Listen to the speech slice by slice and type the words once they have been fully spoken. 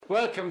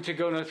Welcome to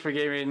Go Nuts for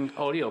Gaming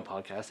Audio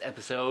Podcast,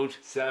 episode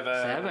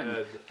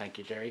 7. Thank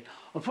you, Jerry.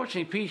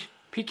 Unfortunately,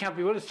 Pete can't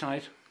be with us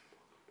tonight.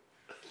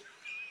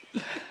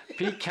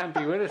 Pete can't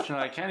be with us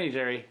tonight, can he,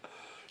 Jerry?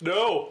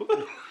 No.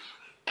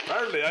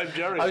 Apparently, I'm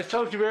Jerry. I was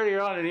talking to him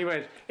earlier on and he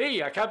went,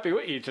 "Hey, I can't be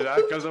with you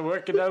tonight because I'm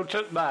working out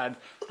to mad.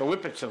 The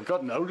whippets have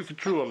gotten out of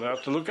control. I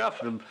have to look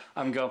after them.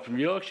 I'm going from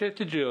Yorkshire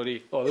to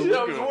Geordie." I was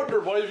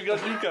wondering why have you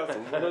got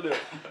Newcastle? What I do?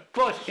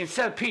 But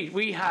instead of Pete,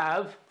 we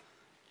have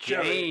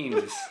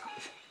James.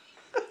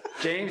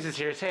 James is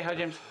here. Say hi,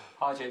 James.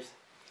 Hi, James.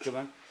 Good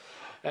man.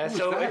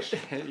 that?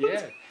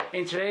 Yeah.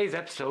 In today's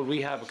episode,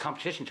 we have a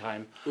competition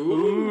time.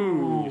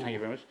 Ooh. Thank you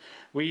very much.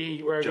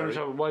 We're going to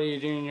talk about what are you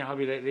doing in your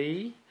hobby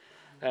lately.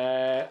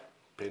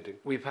 Painting.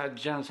 We've had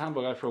Jan's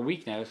Handbook out for a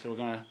week now, so we're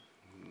going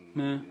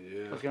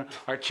to...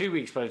 Or 2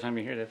 weeks by the time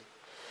you hear this.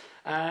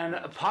 And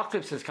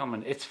Apocalypse is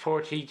coming. It's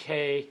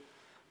 40k,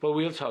 but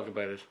we'll talk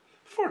about it.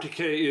 40k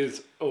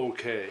is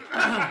okay.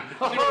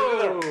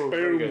 Oh,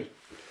 very good.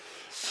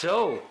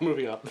 So,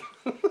 Moving up.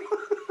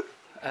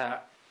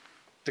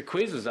 the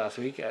quiz was last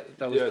week.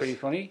 That was pretty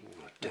funny.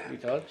 We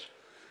thought.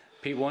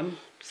 Pete won.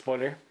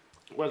 Spoiler.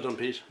 Well done,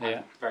 Pete. Yeah.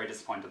 I'm very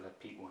disappointed that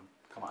Pete won.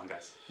 Come on,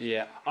 guys.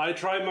 Yeah. I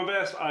tried my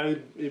best.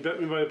 You bet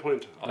me by a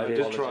point. I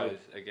did try.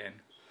 Again.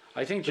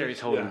 I think Jerry's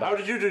holding How back.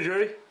 did you do,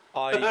 Jerry?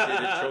 I did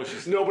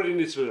atrocious. Nobody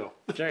needs to know.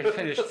 Jerry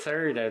finished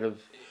third out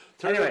of...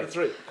 Third out of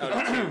 3.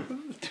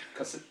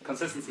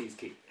 Consistency is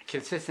key.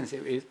 Consistency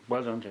is...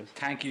 Well done, James.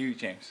 Thank you,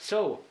 James.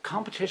 So,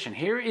 competition.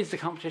 Here is the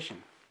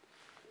competition.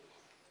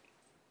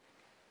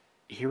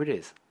 Here it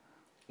is.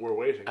 We're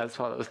waiting. As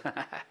follows.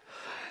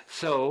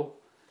 So,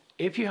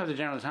 if you have the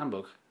General's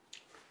Handbook,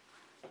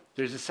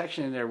 there's a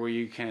section in there where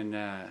you can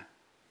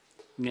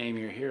name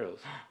your heroes.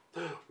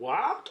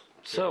 What?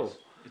 So,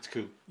 It's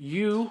cool.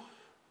 you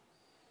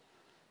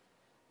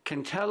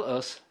can tell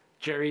us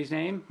Jerry's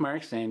name,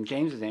 Mark's name,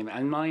 James's name,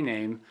 and my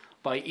name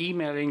by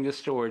emailing the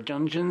store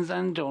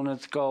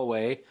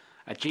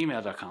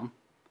dungeonsanddonutsgalway@gmail.com,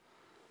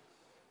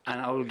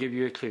 and I will give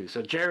you a clue.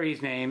 So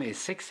Jerry's name is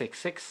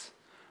 666,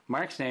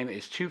 Mark's name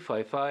is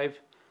 255,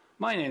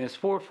 my name is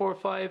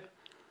 445,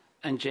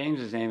 and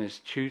James's name is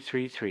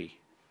 233.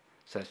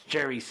 So that's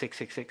Jerry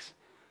 666,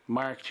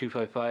 Mark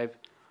 255,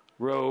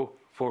 Row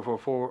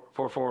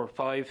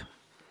 445,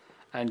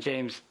 and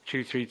James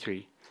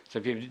 233. So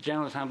if you have the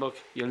General's Handbook,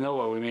 you'll know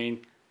what we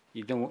mean.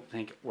 You don't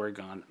think we're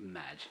gone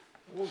mad.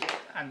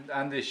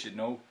 And they should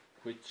know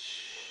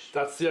which.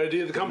 That's the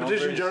idea of the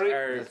competition,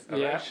 Jerry.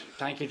 Yeah,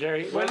 thank you,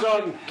 Jerry. Well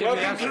done. give me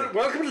the answer.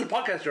 Welcome to the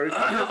podcast, Jerry.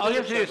 All you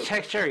have to do is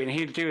text Jerry and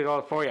he'll do it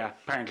all for you,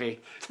 apparently.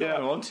 Yeah.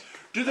 I want.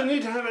 Do they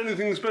need to have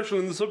anything special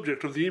in the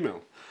subject of the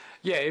email?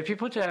 Yeah, if you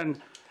put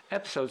down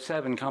episode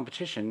 7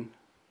 competition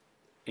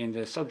in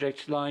the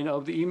subject line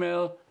of the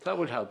email, that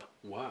would help.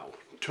 Wow.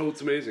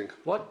 Toad's amazing.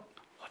 What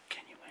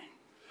can you win?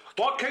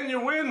 What can you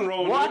win,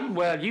 Ronan? What?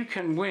 Well, you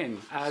can win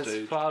as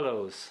Stage.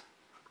 follows.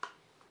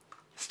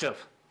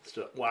 Stuff.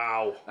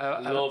 Wow.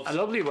 A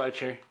lovely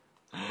voucher.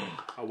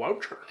 A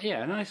voucher.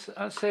 Yeah, nice.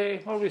 I'll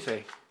say, what do we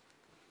say?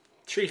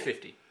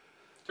 $3.50.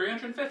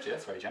 350,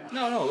 that's very generous.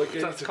 No, like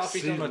That's a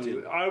coffee donut.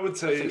 exceedingly- I would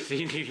say.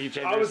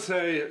 16 I would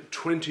say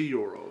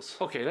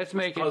 €20. Okay, let's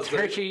make it How's that?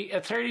 30 a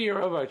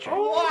 €30 voucher.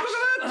 What?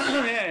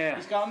 Yeah.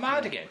 He's gone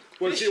mad again.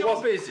 Well, This see, it show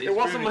wasn't, biz is it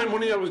wasn't really my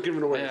money I was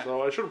giving away, Yeah.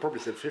 so I should have probably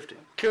said 50.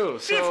 Cool.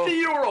 So,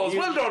 €50.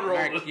 Well done,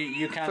 Ronan. Mark,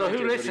 you can't. so have who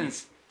your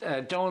listens?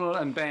 Donal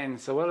and Ben.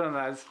 So well done,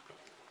 lads.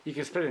 You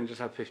can split it and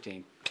just have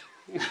 15.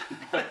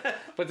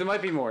 But there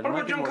might be more. There What might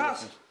about be John more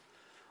Coss? listeners.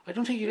 I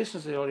don't think he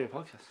listens to the audio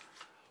podcast.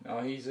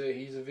 No, he's a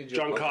video.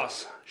 John podcast.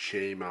 Coss.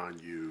 Shame on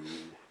you.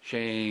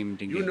 Shame.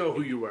 Ding, You ding. know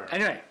who you are.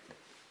 Anyway.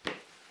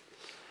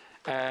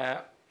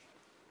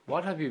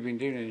 What have you been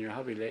doing in your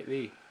hobby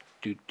lately?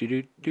 Do.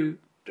 Does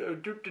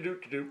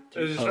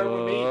it start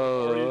with me?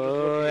 Or are you just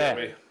looking at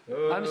yeah. me?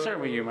 I'm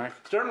starting with you, Mark.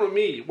 Starting with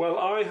me. Well,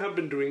 I have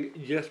been doing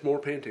yet more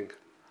painting.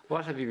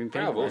 What have you been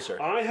painting? Bravo, sir.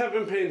 I have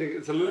been painting.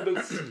 It's a little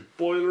bit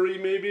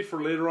spoilery maybe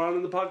for later on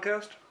in the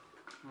podcast.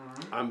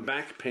 I'm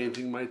back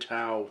painting my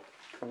Tau.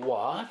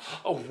 What?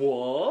 A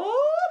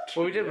what?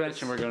 Well, we did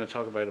mention we're going to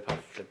talk about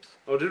Apocalypse.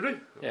 Oh, did we?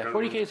 Yeah,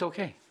 Okay. 40k is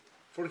okay.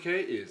 40k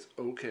is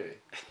okay.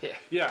 Yeah.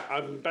 Yeah,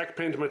 I'm back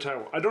painting my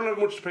Tau. I don't have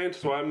much to paint,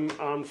 so I'm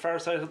on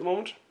Farsight at the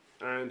moment,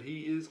 and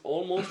he is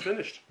almost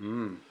finished.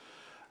 And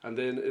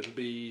then it'll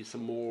be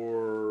some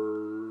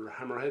more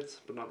hammerheads,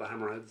 but not the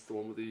hammerheads, the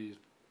one with the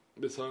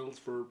missiles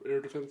for air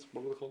defense.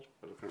 What were they called?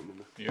 I can't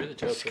remember. You're the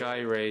top. Sky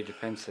Ray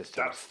Defense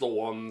System. That's the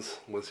ones.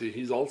 Well, see,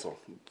 he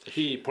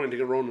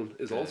pointing at Ronan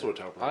is also a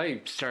Tau.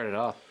 I started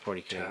off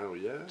 40k. Tau,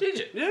 yeah. Did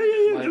you? Yeah. Do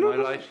you know My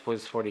that? life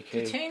was The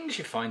 40k. things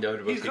you find out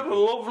about He's got a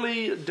people.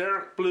 lovely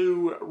dark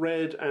blue,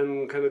 red,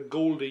 and kind of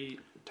goldy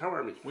Tau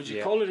army. Would you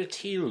Yeah. call it a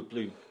teal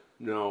blue?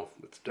 No,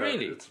 it's dark.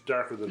 Really? It's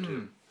darker than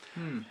two.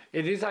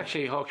 It is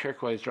actually Hawk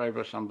Turquoise dry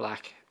brush on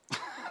black.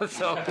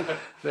 So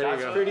there you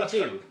That's go. pretty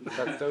teal.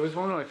 That was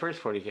one of my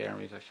first 40k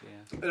armies, actually.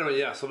 Yeah. Anyway,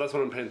 yeah, so that's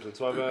what I'm painting.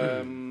 So I've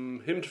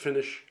him to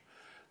finish,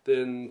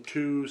 then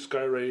 2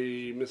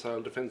 Skyray missile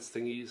defense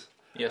thingies,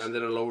 Yes. And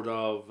then a load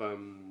of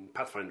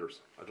Pathfinders.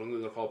 I don't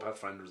think they're called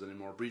Pathfinders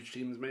anymore. Breach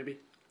teams, maybe?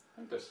 I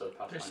think they're still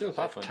Pathfinders. They're still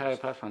Pathfinders.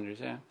 Pathfinders,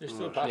 yeah. They're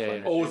still Yeah, yeah.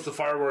 Pathfinders. Oh, it's the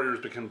Fire Warriors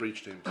become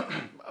Breach teams.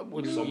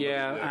 Well, Somebody,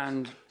 yeah, yeah.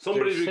 and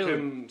Somebody there's still-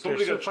 became-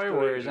 somebody there's got still Fire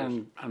Warriors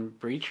Rangers. and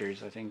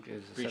Breachers, I think,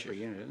 is a Breachers. separate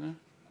unit, isn't it?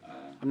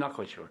 I'm not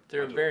quite sure.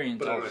 They're a variant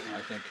But of, anyway,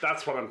 I think.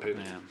 that's what I'm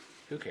painting. Yeah.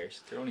 Who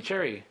cares? They're only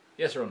Jerry,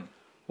 Yes, Ronan.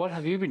 what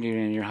have you been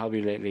doing in your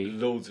hobby lately?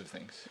 Loads of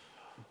things.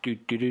 Do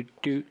do do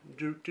do.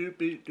 Doop,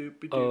 doopy, doopy,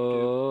 doop, doop.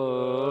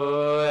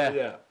 Oh,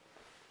 Yeah.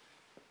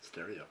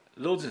 Stereo.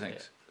 Loads of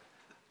things.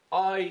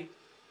 I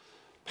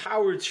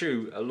powered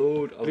through a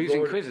load of losing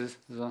Lord- quizzes.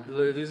 as well.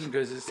 Losing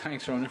quizzes.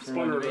 Thanks, Ronan, for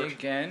Spoiler reminding me alert.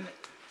 again.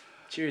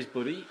 Cheers,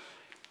 buddy.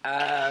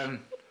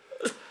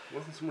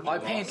 Wasn't so much I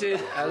of a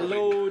painted loss. a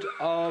load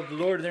of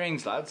Lord of the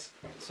Rings, lads.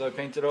 So I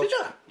painted up. Did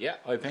ya? Yeah,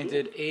 I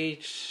painted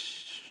 8.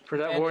 For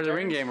that And War of the the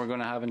Ring Dark- game we're going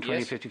to have in Yes,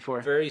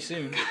 2054. Very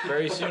soon.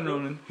 Very soon,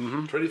 Ronan.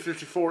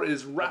 2054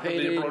 is rapidly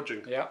painted-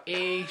 approaching. Yeah.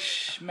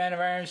 8 Men of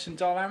Arms from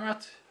Dol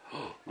Amroth.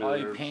 Men of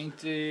I Arms.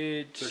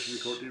 painted Especially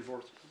the Court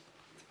Force.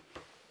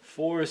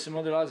 4 of some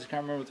other lads, I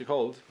can't remember what they're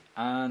called.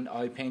 And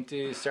I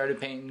started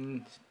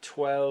painting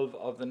 12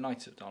 of the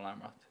Knights of Dol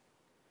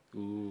Amroth.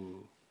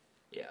 Ooh.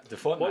 Yeah, the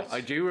Foot Knights. I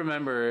do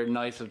remember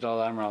Knights of Dol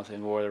Amroth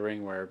in War of the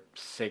Ring were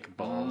sick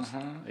balls.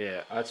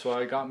 Yeah. That's why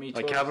I got me.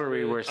 Like 12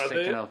 cavalry were Are sick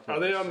they, enough. are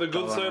they on the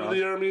good side of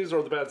the armies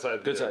or the bad side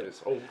of Good the side.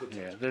 armies? Oh, good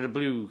Yeah, side. they're the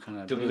blue kind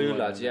of. The blue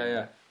lads,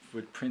 yeah.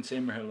 With Prince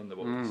Imrahil on the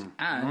boats.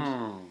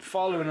 And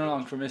following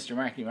along from Mr.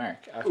 Marky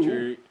Mark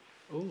after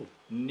Ooh.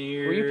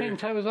 near. Were you painting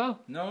Tab as well?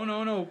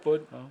 No,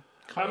 but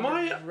kind Am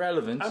I- of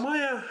relevant. Am I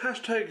a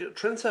hashtag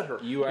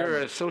trendsetter? You are. You're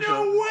a social,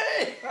 No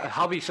way! a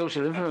hobby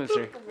social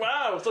influencer.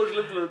 Wow,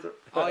 social influencer.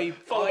 I-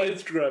 Follow my I-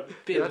 Instagram. You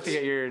have built to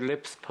get your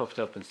lips puffed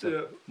up and stuff.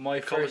 Yeah. my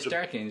first Collagen.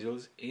 Dark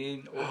Angels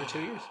in over 2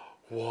 years.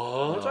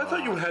 What? I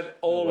thought you had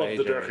all way, of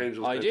the Dark Jerry.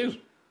 Angels. I painted. do,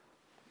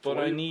 but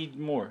I need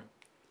more.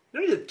 No,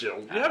 you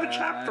don't. You have a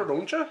chapter,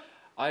 don't you?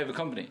 I have a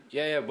company.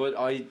 Yeah, but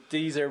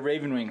these are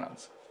Ravenwing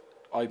lads.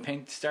 I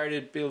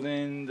started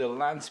building the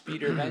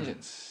Landspeeder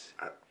Vengeance.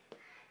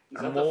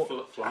 Is that More-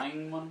 the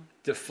flying one?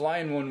 The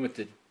flying one with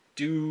the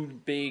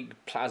big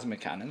plasma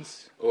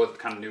cannons. Oh, it's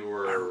kind of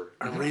newer.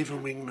 A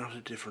Ravenwing, not a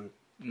different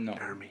No,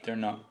 army. they're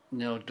not.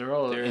 No, they're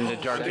all They're- in the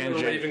Dark they're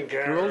Angel. Raven Guard.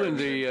 They're all in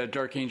the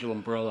Dark Angel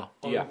umbrella.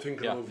 I'm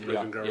thinking of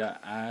Raven Guard. yeah.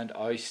 And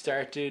I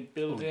started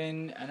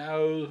building an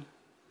old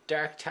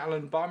Dark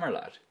Talon bomber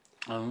lad.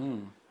 Oh.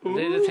 Are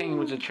they the thing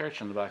with the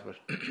church on the back of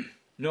it?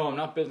 No, I'm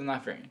not building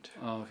that variant.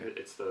 Oh, okay.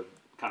 It's the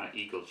kind of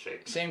eagle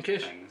shaped Same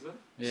kit. thing, is it?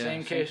 Yeah, same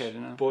same kit, kit, I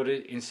know. but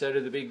instead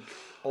of the big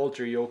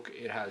altar yoke,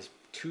 it has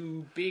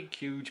 2 big,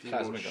 huge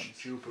plasma Most guns.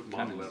 stupid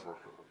model Cannons. ever.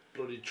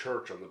 Bloody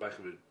church on the back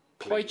of it.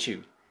 Quite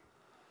you.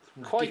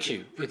 Quite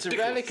you. It's a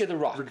relic of the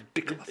rock.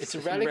 Ridiculous. It's a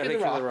relic of the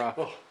rock.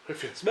 Oh,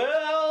 if you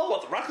smell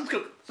what the rock is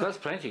cooking. So that's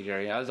plenty,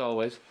 Gary, as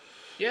always.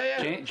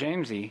 Yeah.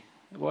 Jamesy,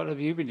 what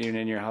have you been doing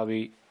in your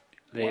hobby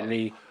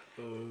lately?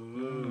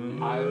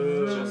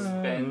 I've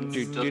just been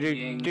Do, do, do,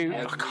 studying do.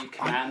 every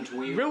command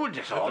we ruined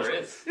it all. there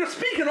is. You're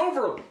speaking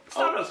over him.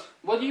 Stop it.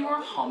 Well, you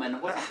were humming.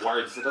 It wasn't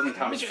words. It doesn't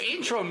count. It's your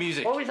intro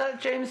music. What was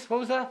that, James? What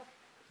was that?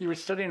 You were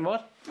studying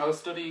what? I was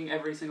studying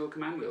every single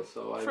command wheel,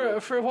 so I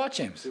For what,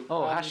 James?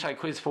 Oh, hashtag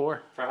quiz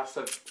 4. for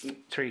hashtag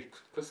 3.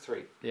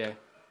 +3. Yeah.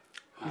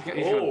 He's Oh.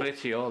 going to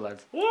blitz you all,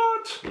 lads.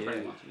 What? Pretty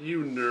much.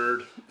 You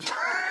nerd.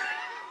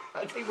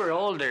 I think we're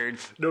all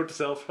nerds. Note to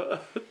self.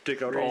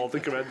 Take out all the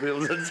command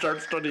wheels and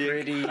start studying.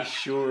 Pretty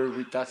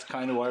sure that's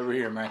kind of why we're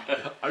here, Mark.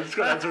 I'm just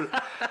going to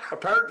answer.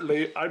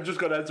 Apparently, I'm just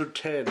going to answer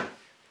 10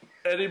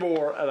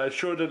 anymore, and I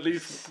should at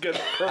least get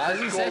perfect.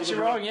 Hasn't set scores you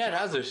in a wrong row. yet,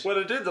 has it? Well,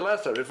 it did the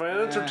last time. If I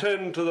answered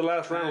 10 to the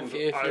last round,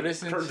 If I you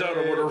listen turns to, out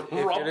I would have if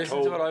you robbed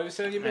listen to what home. I was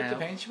telling you about the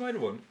Yeah. paint, you might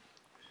have won.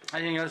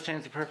 Anything else,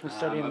 James, apart from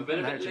studying I've been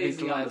a how bit to beat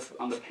lazy the on lads?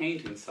 the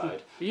painting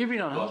side. You've been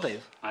on but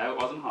holidays. I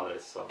was on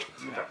holidays, so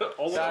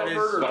Almost That got is-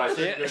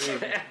 murdered.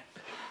 but Yeah.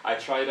 I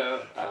tried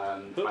out.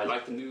 I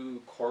like the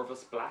new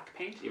Corvus black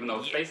paint, even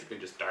though it's basically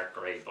just dark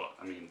grey. But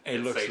I mean,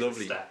 It looks saves the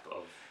lovely. Step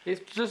of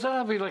Does that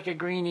have like a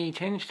greeny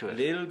tinge to A it?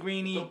 little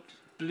greeny,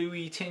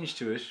 bluey tinge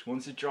to it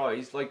once it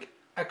dries, like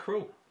a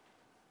crow.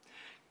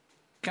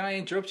 Can I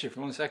interrupt you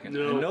for 1 second?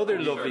 No. Another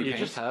You lovely You paint.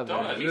 just have.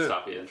 Don't yeah. let me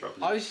stop you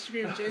interrupting. I was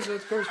screaming, James,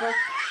 of course, back.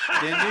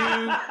 The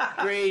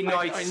new Grey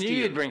Knight I knew Steel.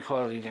 you'd bring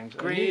quality, James.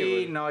 I knew you Grey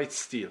would. Knight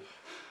Steel.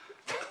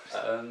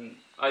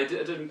 I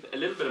did a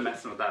little bit of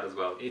messing with that as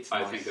well. It's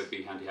I nice. think it'd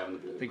be handy having the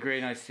blue. The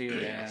Grey Knight Steel,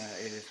 yeah,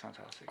 it is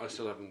fantastic. I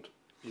still haven't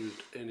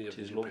used any of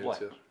Tis these paints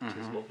lovely. yet.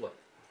 Tis lovely.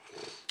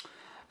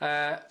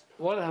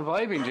 What have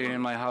I been doing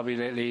in my hobby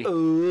lately?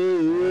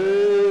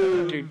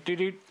 Do, do,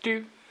 do,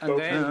 do. And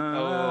then,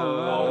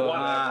 Oh,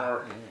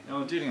 whatever.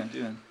 No, do it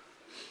again.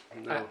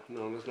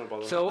 No, let's not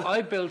bother. so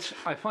I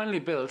finally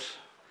built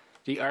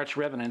the Arch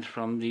Revenant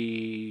from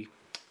the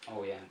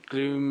Oh yeah.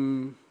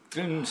 Gloom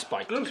Gloom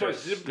Spike. Gloom Spike.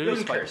 Curse. Gloom Loon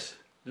Spike. Curse.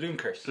 Loon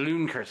Curse.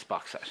 Loon Curse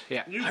box set.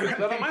 Yeah, You got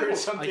that on my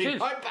house. I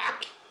did. I'm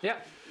back. Yeah,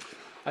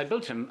 I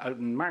built him out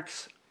in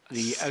Mark's,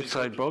 the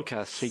outside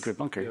broadcast secret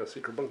bunker, Yeah,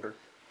 secret bunker.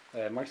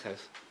 Mark's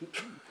house.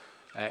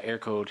 Air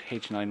code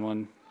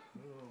H91.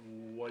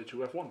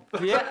 Y2F1.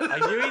 Yeah, I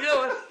knew he'd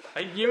know it.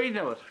 I knew he'd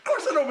know it. Of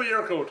course I know my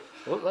year code.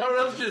 Well, How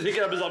else do you think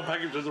Amazon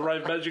packages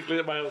arrive magically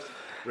at my house?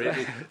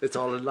 Really? It's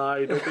all a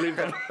lie. Don't believe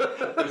them.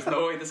 There's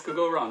no way this could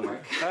go wrong,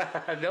 Mark.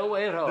 no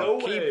way at all. No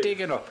Keep way.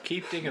 digging up.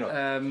 Keep digging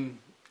up.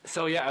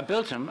 So yeah, I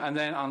built him, and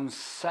then on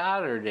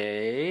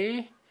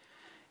Saturday,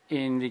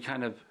 in the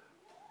kind of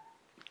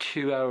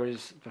 2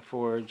 hours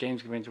before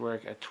James came into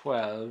work at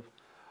 12,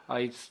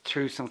 I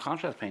threw some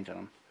contrast paint on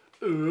him.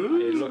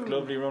 It looked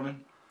lovely,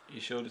 Ronan. You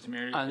showed it to me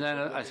earlier. And then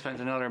I spent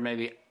another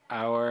maybe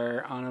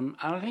hour on him.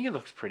 And I think it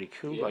looks pretty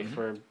cool, Yeah. like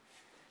for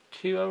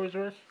 2 hours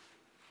work,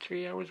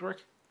 3 hours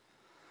work.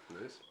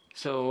 Nice.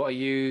 So I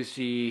used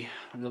the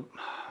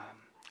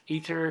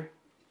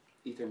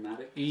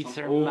Ethermatic.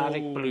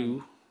 Ethermatic Oh.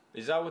 blue,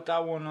 Is that what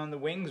that one on the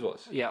wings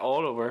was? yeah,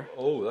 all over.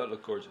 Oh, that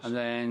looked gorgeous. And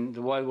then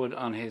the wildwood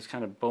on his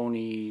kind of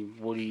bony,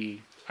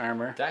 woody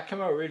armour. That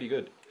came out really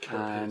good.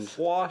 And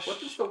What? What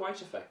does the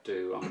white effect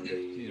do on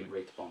the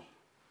Wraith bone?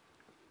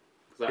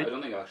 Because I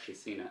don't think I've actually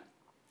seen it.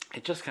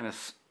 it just kind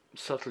of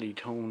subtly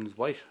tones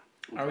white.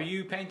 Are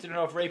you painting it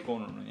off rape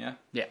bone, Ronan? Yeah.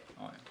 Yeah.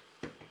 Oh,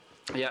 yeah.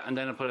 Yeah, and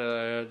then I put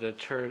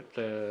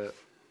the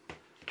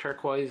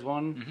turquoise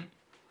one,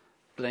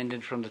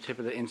 blended from the tip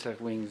of the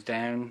insect wings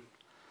down.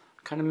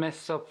 Kind of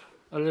messed up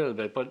a little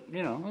bit, but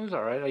you know, it was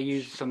alright. I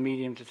used some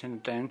medium to thin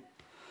it down.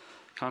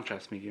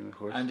 Contrast medium, of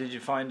course. And did you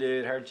find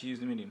it hard to use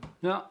the medium?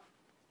 No,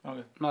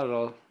 Okay. not at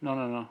all.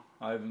 No.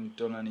 I haven't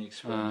done any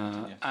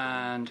experimenting yet.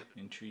 And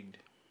Intrigued.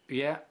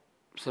 yeah,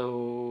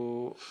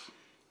 so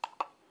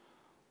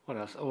what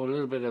else? Oh, a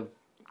little bit of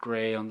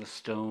grey on the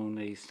stone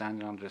that he's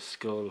standing on, the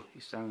skull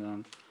he's standing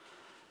on.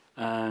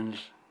 And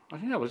I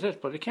think that was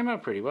it, but it came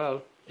out pretty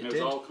well. It was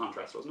did. all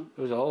contrast, wasn't it?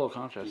 It was all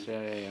contrast,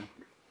 yeah.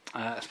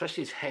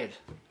 Especially his head.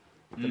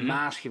 The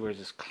mask he wears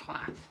is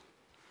class.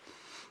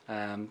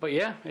 But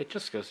yeah, it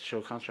just goes to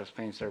show contrast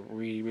paints are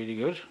really, really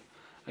good.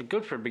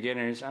 Good for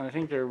beginners, and I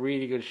think they're a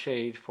really good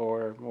shade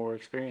for more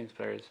experienced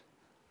players,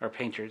 or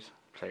painters,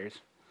 players.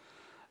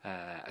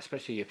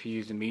 Especially if you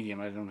use the medium,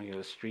 I don't think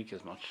it'll streak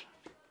as much.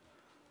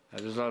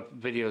 There's a lot of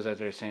videos out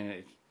there saying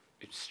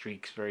it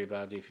streaks very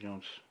badly if you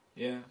don't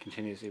Yeah.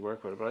 continuously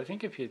work with it. But I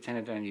think if you thin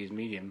it down and use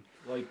medium,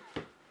 Like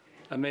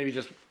and maybe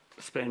just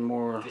spend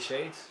more, the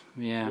shades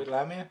yeah. with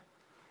Lamia?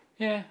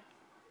 Yeah,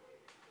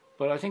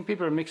 but I think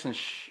people are mixing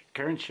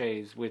current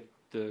shades with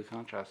the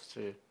contrast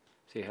to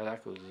see how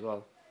that goes as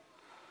well.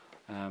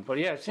 But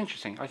yeah, it's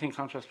interesting. I think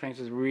contrast paints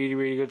is a really,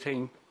 really good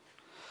thing.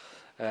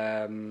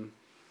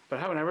 But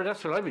however,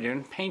 that's what I've been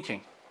doing,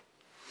 painting.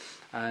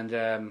 And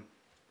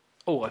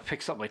I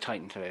fixed up my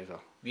Titan today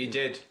though. You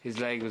did. His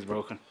leg was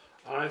broken.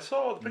 I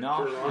saw the picture.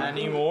 Not on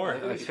anymore.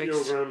 I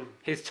fixed Instagram.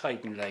 his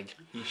Titan leg.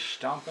 He's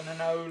stomping an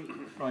old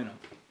rhino.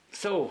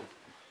 So,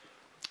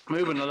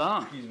 moving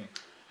along. Excuse me.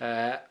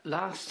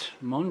 Last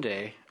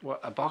Monday,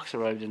 a box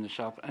arrived in the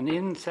shop, and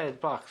in said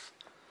box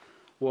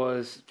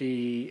was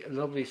the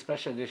lovely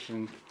special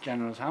edition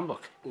General's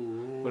Handbook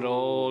with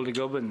all the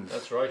gubbins.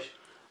 That's right.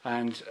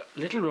 And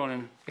little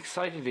Ronan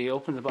excitedly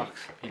opened the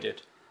box. He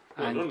did.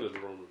 Well And done, little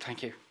Roman.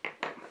 thank you.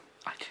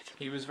 I did.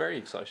 He was very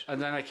excited.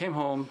 And then I came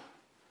home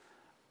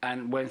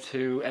and went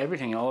through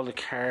everything, all the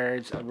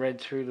cards. I read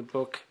through the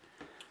book.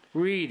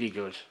 Really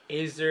good.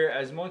 Is there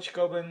as much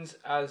gubbins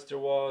as there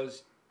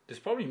was? There's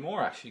probably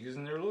more actually, because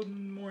there are a lot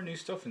more new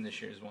stuff in this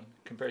year's one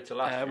compared to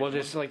last year's Well, one.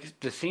 there's like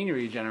the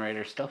scenery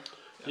generator stuff.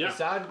 Yeah. Is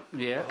that?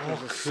 Yeah, there's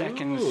a cool.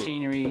 second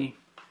scenery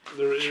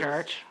There is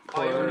chart. I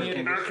for- only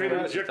had arcane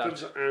That-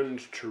 objectives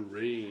and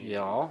terrain.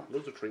 Yeah.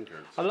 Loads of terrain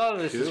cards. A lot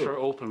of this is Cool. for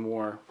open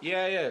war.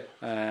 Yeah,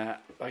 yeah.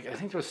 Like I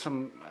think there was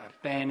some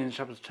Ben in the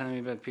shop was telling me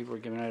about people were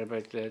giving out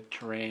about the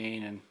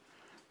terrain and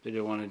they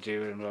don't want to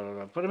do it and blah blah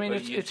blah. But I mean,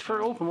 But it's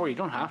for open war. You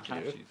don't have to do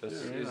it. Actually, that's Yeah,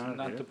 you don't have isn't to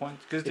that do the it. point?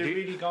 Because If they've you-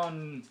 really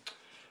gone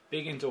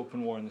big into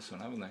open war in this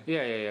one, haven't they?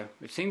 Yeah.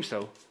 It seems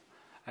so.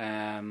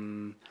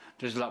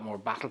 There's a lot more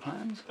battle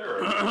plans.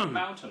 There are a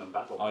mountain of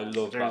battle. I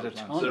love There's a battle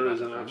plans. ton. There of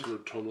is an battle plans.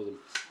 absolute ton of them.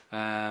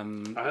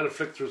 Um, I had to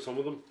flick through some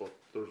of them, but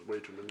there's way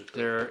too many.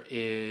 there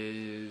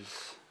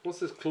is. What's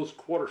this close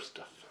quarter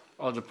stuff?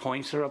 Oh, the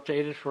points are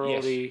updated for all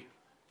Yes. the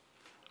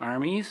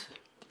armies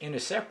In a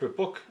separate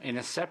book. in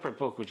a separate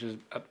book, which is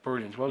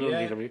brilliant. Well done,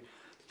 Yeah. DW.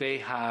 They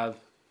have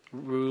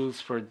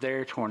rules for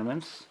their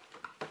tournaments.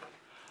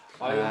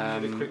 I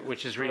only did a quick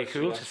Which is really brush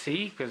cool through to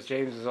see because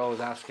James is always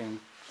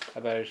asking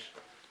about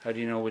how do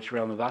you know which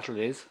realm of battle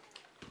it is.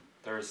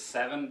 There's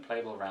 7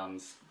 playable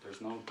rounds. There's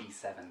no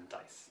D7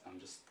 dice. I'm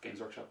just Games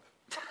Workshop.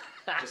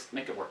 Just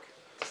make it work.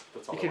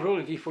 That's all You I can want. roll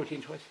a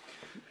d14 twice.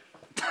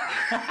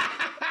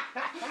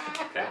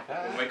 Okay,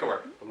 we'll make it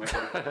work. We'll make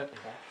it work.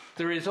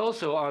 There is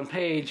also on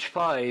page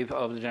 5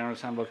 of the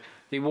General's Handbook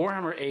the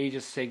Warhammer Age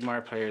of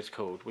Sigmar Player's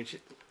Code, which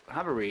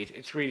have a read.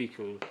 It's really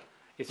cool.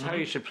 It's how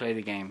you should play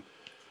the game.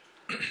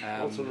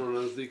 Also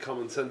known as the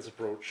common sense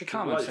approach. The to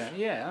common life. sense.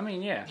 Yeah, I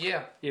mean, yeah.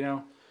 Yeah. You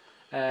know,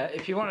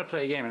 if you want to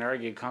play a game and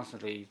argue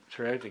constantly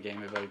throughout the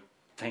game about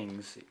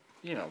things,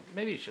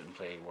 maybe you shouldn't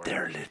play Warhammer.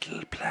 They're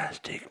little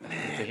plastic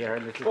men. They are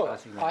little But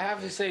plastic men. I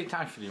have to say,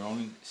 thankfully,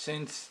 Ronan,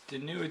 since the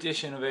new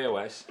edition of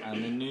AOS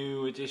and the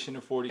new edition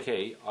of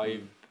 40k,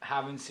 I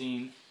haven't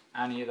seen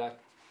any of that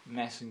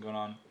messing going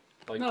on.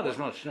 Like, Not as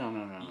much.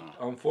 No.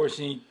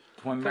 unfortunately,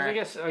 when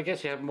Because Mark, I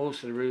guess you have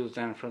most of the rules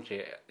down in front of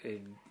you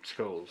in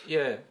scrolls.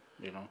 yeah,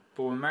 You know.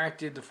 but when Mark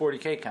did the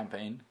 40k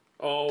campaign,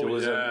 Oh, there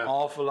was an yeah.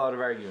 awful lot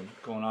of arguing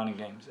going on in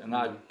games, and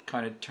that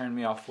kind of turned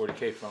me off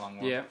 40k for a long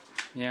while.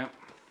 Yeah.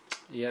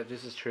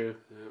 This is true.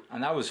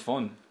 And that was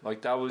fun.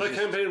 Like that was. That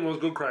just- campaign was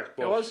good crack,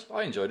 but It was.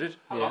 I enjoyed it.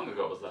 How long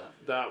ago was that?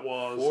 that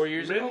was 4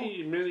 years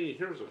many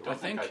years ago. I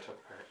think. I took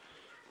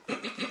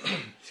part.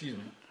 Excuse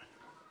me.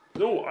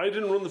 No, I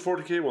didn't run the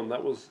 40k one.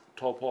 That was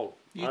Tall Paul.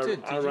 You I,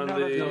 did. I Did you ran not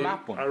the have the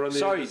map one? I ran the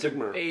Sorry,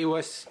 Sigmar. it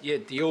was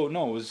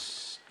no, it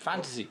was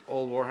fantasy.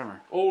 Old Warhammer.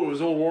 Oh, it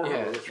was all Warhammer.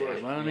 Yeah, that's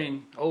right. Well, I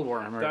mean, old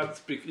Warhammer.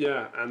 That's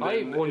yeah. And I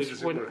then once, Age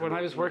of when Sigmar.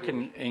 I was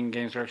working in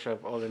Games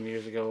Workshop all them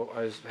years ago,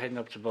 I was heading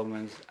up to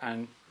Bowman's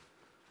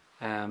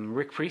and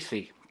Rick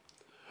Priestley,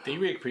 The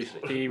Rick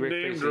Priestley. the Rick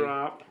Name Priestley,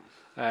 drop.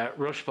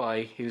 rushed by.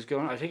 I think he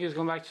was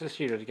going back to the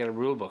studio to get a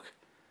rule book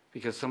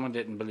because someone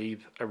didn't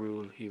believe a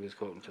rule he was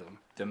quoting to them.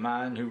 The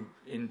man who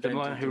The invented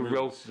one who rules.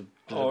 wrote the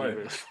Oh, bloody right.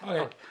 rules,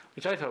 Okay.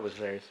 which I thought was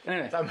hilarious.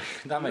 Anyway,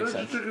 That makes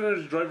sense. Just looking at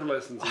his driver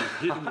license and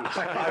hidden it.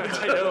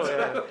 I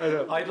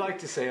know. I'd like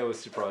to say I was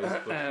surprised,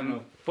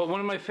 but But one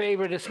of my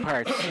favouriteest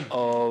parts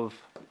of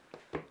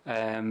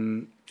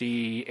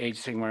the Age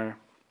of Sigmar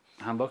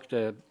handbook,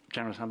 the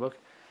General's handbook,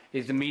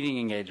 is the meeting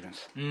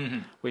engagements,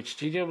 which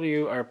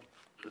GW are,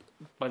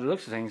 by the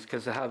looks of things,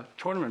 because they have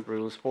tournament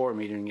rules for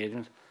meeting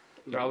engagements,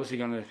 they're obviously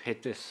going to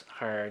hit this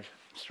hard,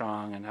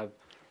 strong, and have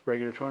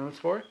regular tournaments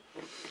for it.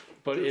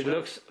 But it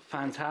looks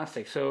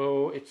fantastic.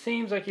 So it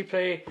seems like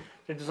they're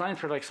designed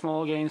for like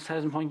small games,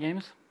 1,000-point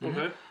games.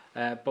 Okay.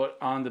 But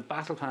on the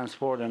battle plans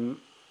for them,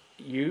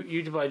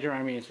 you divide your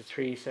army into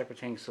 3 separate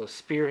things. So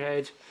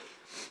spearhead,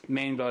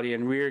 main body,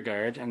 and rear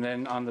guard. And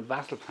then on the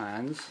battle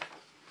plans,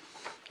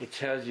 it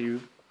tells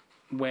you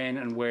when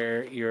and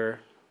where your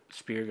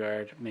spear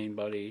guard, main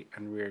body,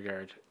 and rear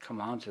guard come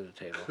onto the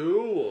table.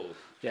 Cool.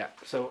 Yeah.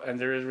 So and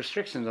there is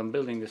restrictions on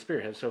building the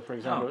spearhead. So for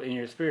example, in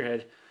your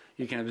spearhead,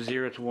 you can have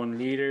 0 to 1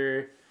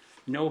 leader,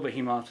 no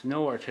behemoths,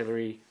 no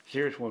artillery,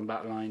 0 to 1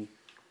 battle line,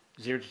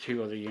 0 to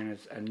 2 other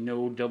units, and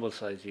no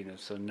double-sized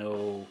units. So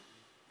no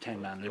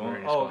 10-man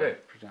liberator squad, okay.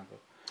 for example.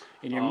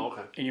 In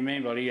your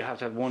main body, you have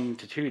to have 1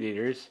 to 2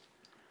 leaders,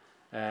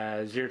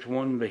 0 to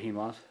 1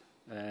 behemoth,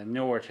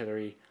 no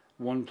artillery,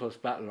 1 plus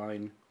battle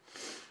line,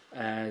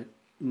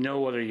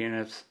 no other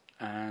units,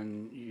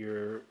 and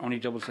your only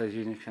double-sized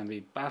units can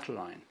be battle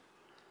line.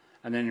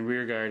 And then in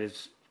rear guard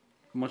is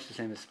much the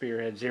same as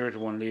spearhead, 0 to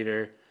 1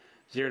 leader,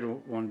 0 to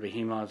 1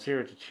 behemoth,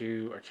 0 to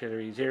 2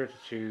 artillery, 0 to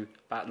 2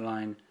 battle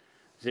line,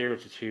 0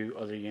 to 2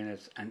 other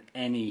units, and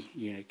any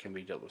unit can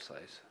be double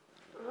size.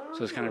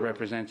 So it's kind of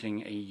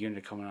representing a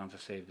unit coming on to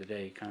save the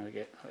day, kind of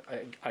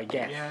I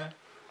guess. yeah.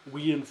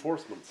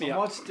 Reinforcements. And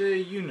what's the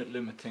unit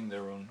limit thing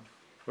they're on?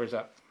 Where's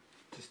that?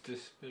 Just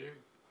this bit here?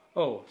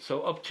 Oh,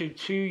 so up to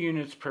 2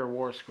 units per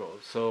war scroll.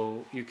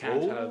 So you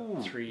can't Oh.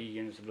 have 3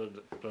 units of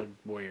blood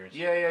warriors.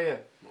 Yeah.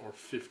 Or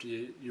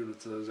 58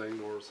 units of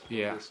Zangors.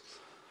 Yeah. Discs.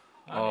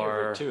 I only ever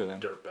Or- had 2 of them.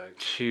 Dirtbag.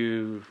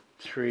 2,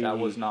 3 That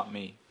was not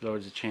me.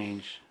 Lords of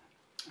Change.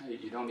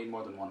 You don't need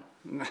more than one.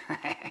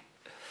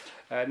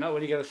 Not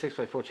when you get a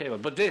 6x4 table.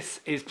 But this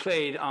is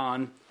played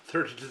on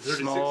 30 to 36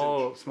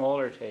 inch.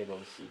 smaller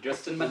tables.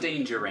 Just in the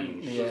danger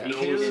range. Yeah. No,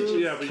 Kill-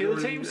 but kill you're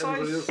in team everybody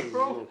size, else's,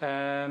 bro.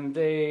 no.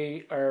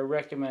 They are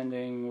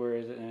recommending, where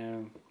is it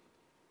now?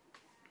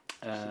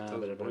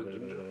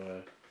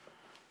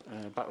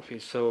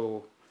 Battlefield.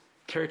 So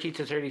 30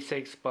 to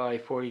 36 by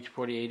 40 to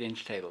 48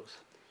 inch tables.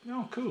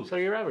 Oh, cool. So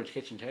your average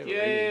kitchen table. Yeah,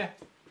 really.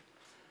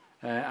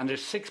 yeah. And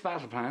there's 6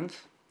 battle plans.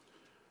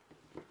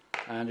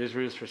 And there's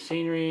rules for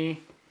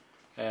scenery,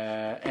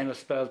 endless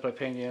spells by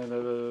painting. Blah,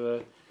 blah, blah, blah.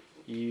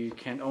 You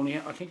can only,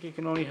 I think you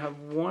can only have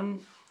 1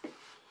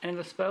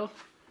 endless spell.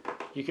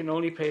 You can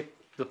only pay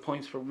the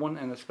points for 1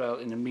 endless spell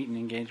in a meeting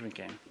engagement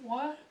game.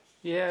 What?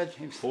 Yeah,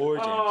 James. Poor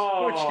James.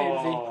 Poor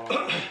Oh.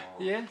 Jamesy.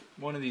 Yeah.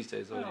 One of these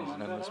days I'll use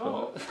an endless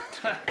spell.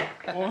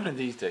 One of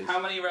these days. How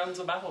many rounds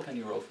of battle can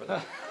you roll for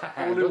that?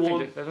 I Only don't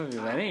one. think there's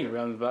any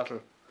round of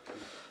battle.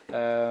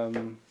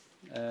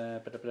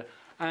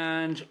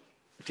 And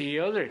the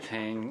other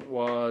thing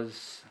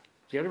was,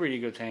 the other really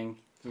good thing,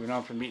 we went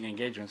on from meeting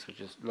engagements,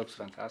 which looks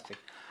fantastic.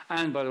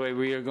 And by the way,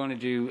 we are going to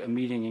do a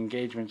meeting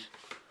engagement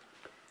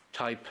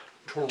type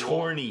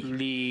Tourney.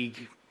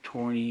 league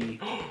tourney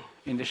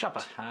in the shop.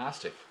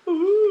 Fantastic.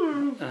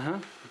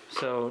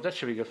 So that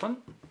should be good fun.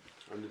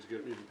 I need to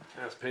get me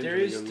ass painted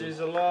again. There's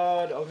a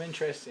lot of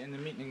interest in the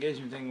meeting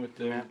engagement thing with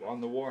the Yeah. on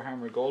the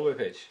Warhammer Galway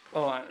page.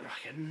 Oh, I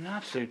get an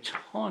absolute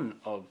ton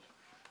of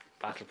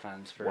battle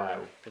plans for Wow.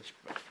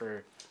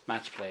 for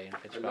match play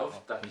and pitch I battle.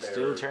 love that He's they're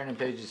still turning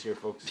pages here,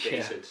 folks.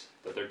 dated.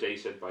 That they're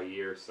dated by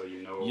year, so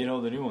you know. You know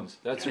the new ones.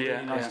 That's a Yeah,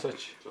 really nice yeah.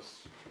 touch. Just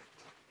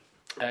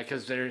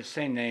Because they're the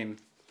same name.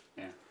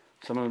 yeah.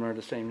 Some of them are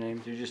the same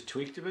name. You just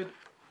tweaked a bit.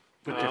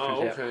 But different,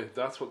 yeah. okay,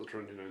 that's what the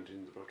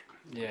 2019 is about.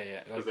 Yeah,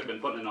 yeah. Because they've been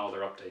putting in all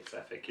their updates,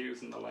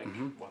 FAQs, and the like,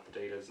 what the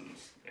date is, and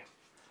yeah.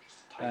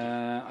 Just tidy.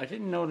 I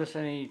didn't notice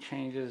any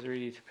changes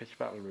really to pitch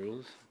battle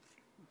rules,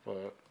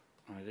 but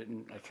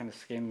I kind of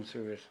skimmed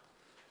through it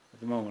at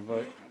the moment,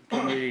 but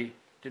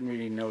didn't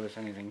really notice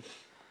anything.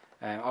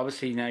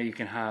 Obviously now you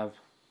have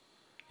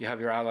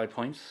your ally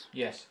points,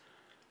 Yes.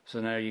 so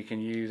now you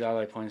can use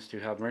ally points to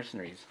have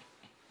mercenaries.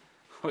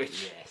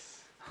 Which,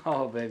 Yes.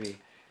 oh baby.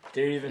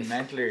 They're even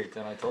mentaler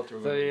than I thought they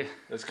were So going to you- be.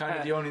 That's kind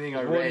of the only thing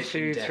I 1, read.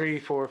 2, 3,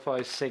 4,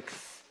 5,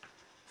 6,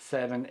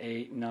 7,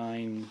 8,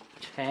 9,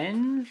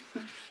 10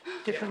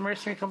 different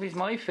mercenary companies.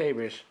 My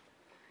favourite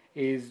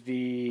is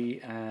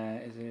this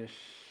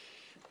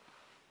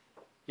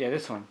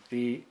one.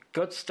 The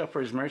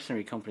Gutstuffers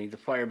Mercenary Company, the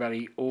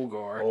Firebelly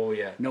Ogre, Oh,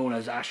 yeah. known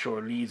as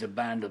Ashur, leads a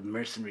band of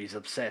mercenaries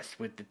obsessed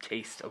with the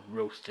taste of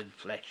roasted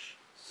flesh.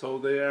 So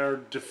they are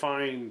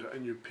defined,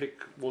 and you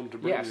pick one to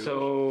bring. Yeah, you.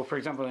 so for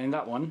example, in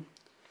that one,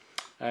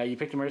 you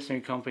pick a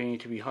mercenary company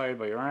to be hired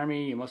by your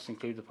army. You must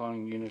include the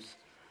following units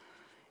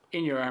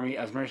in your army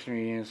as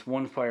mercenary units: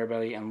 1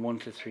 Firebelly and 1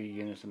 to 3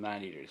 units of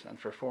man-eaters. And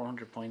for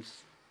 400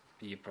 points,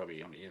 you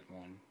probably only get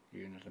 1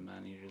 unit of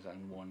man-eaters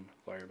and 1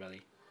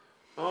 Firebelly.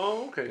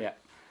 Oh, okay. Yeah.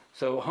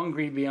 So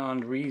Hungry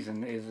Beyond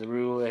Reason is the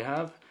rule they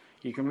have.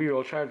 You can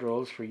reroll charge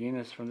rolls for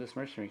units from this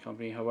mercenary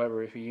company.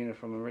 However, if a unit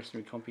from a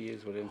mercenary company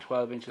is within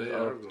 12 inches They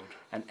are of good.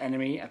 an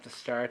enemy at the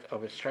start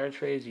of its charge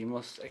phase, you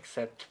must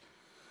attempt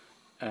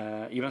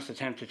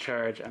to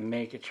charge and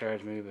make a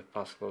charge move if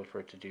possible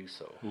for it to do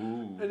so.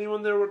 Ooh.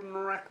 Anyone there with an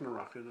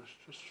Arachnarok in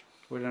it?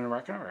 Within a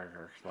Ragnarok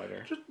or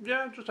spider?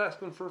 Just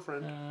asking for a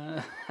friend.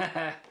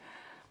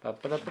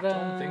 Don't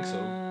think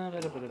so.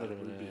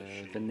 would be a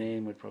shame. The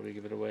name would probably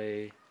give it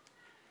away.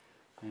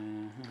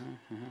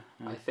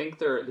 I think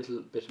they're a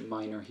little bit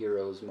minor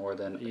heroes more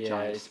than a Yeah,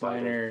 giant it's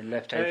spider. minor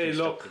left out. Hey, and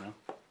look. stuff, you know.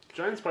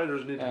 Giant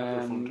spiders need to have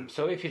their fun too.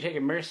 So if you take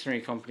a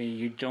mercenary company,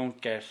 you don't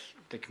get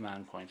the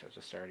command point at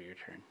the start of your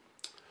turn.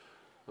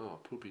 Oh,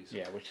 poopies.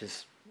 Yeah, which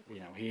is,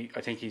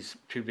 I think he's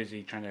too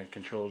busy trying to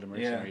control the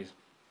mercenaries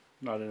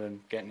rather than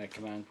getting a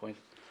command point.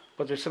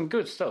 But there's some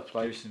good stuff,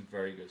 like There's some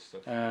very good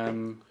stuff.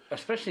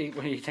 especially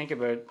when you think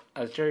about,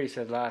 as Jerry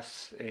said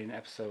last in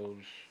episode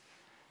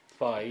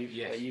 5,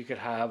 Yes. that you could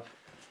have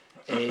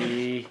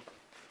a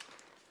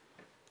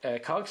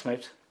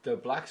cogsmith, The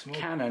blacksmith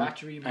cannon,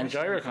 battery and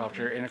mercenary gyrocopter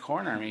company. in a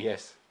corn army.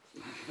 Yes.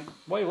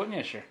 Why wouldn't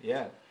you, sure?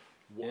 Yeah.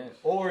 Yeah.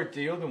 Or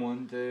the other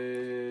one,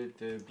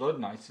 the Blood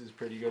Knights, is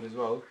pretty good as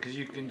well because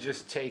you can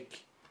just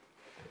take.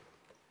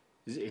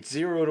 It's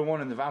 0 to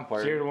 1 in the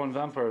vampire. 0 to 1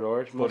 Vampire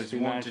Lord, But must it's be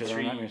 1 mounted to on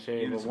 3 that machine,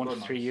 units but of 1 to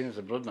Blood 3 Knights. units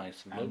of Blood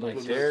Knights. And Blood Blood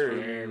Knights Knights, are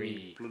they're-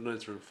 scary. Blood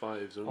Knights are in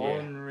 5s. Aren't they?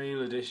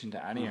 Unreal addition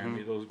to any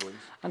army, those boys.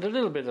 And a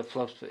little bit of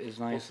fluff is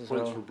nice What's as the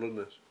points well. for Blood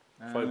Knight?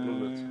 5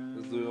 Blood Knights.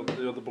 There's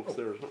the other books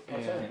there, isn't it?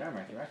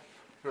 Yeah.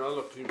 Here, I'll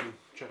look. You can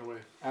chat away.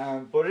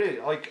 But it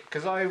is, like,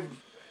 because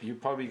you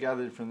probably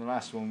gathered from the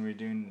last one we were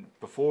doing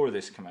before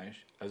this came out,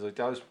 I was like,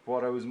 that was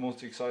what I was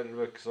most excited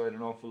about because I had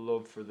an awful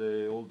love for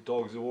the old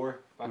Dogs of War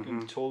back in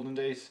the Tolden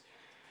days.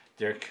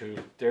 They're cool.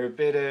 They're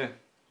a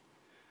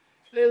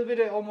little bit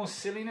of almost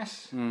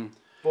silliness,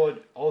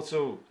 but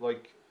also,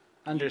 like,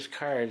 And there's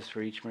cards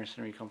for each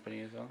mercenary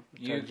company as well.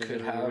 which you tells the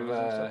could little rules and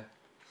have stuff.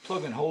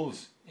 plugging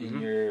holes in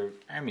your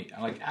army,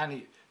 and like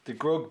the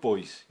Grug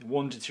boys,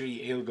 1 to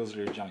 3 ale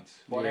guzzler giants.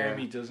 What Yeah.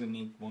 army doesn't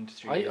need 1 to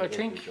 3 I ale guzzler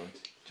think-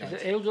 giants? Is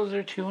it Aelgos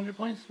are 200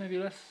 points? Maybe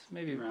less?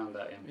 Maybe. Around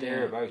that, yeah.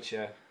 Thereabouts,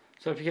 yeah.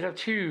 So if you could have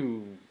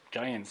 2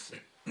 giants,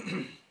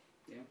 Yeah.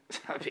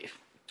 that'd be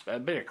a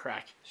bit of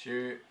crack.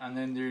 Sure, and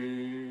then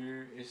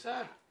there is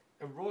that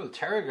a Royal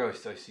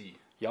Terrorghost I see.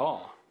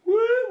 Yeah.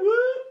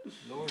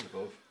 Lord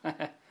above.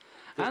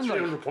 There's And like,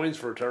 300 points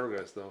for a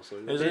Terrorgeist, though. So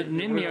Is the it-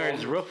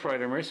 Ninjar's Rough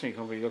Rider Mercenary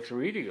Company looks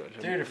really good.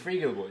 They're the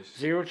Freegill boys.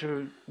 0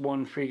 to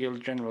 1 Free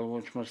Guild General,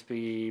 which must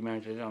be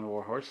mounted on a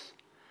war horse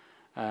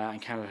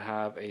and cannot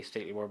have a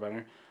stately war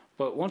banner.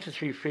 But 1 to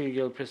 3 Free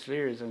Guild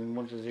Pistoliers and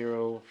 1 to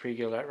 0 Free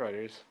Guild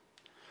Outriders.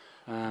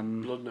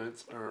 Blood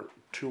Knights are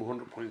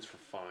 200 points for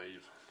 5.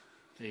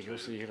 There you go,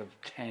 so you could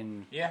have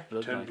 10 Yeah,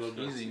 Blood 10 Knights. Blood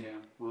Knights. easy. Yeah.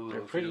 Ruler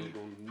They're of pretty, field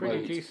going- pretty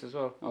Right. decent as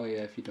well. Oh yeah,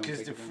 if you don't. Because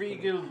take the it, then Free put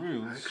it Guild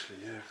rules, Actually,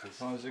 yeah, because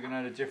if I was looking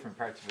at a different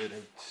parts of it,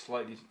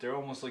 they're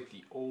almost like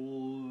the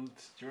old, do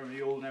you remember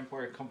the old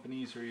Empire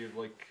companies where you have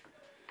like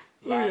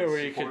Oh, yeah, lads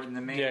where you supporting could-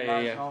 the main yeah,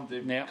 lads yeah. and all?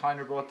 They've Yeah. kind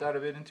of brought that a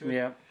bit into it.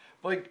 Yeah.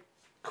 Like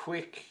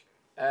quick,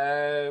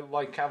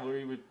 like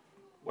cavalry with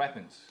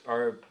weapons,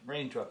 or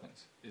ranged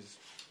weapons, is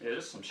Yeah,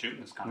 just some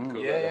shooting is kind of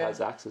cool. Yeah, that it yeah. has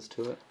access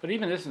to it. But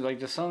even this is like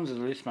the Sons of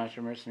the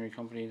Loosemaster Mercenary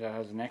Company that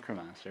has a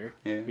Necromancer,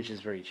 Yeah. which is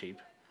very cheap,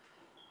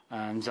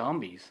 and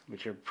Zombies,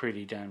 which are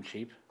pretty damn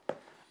cheap.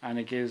 And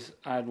it gives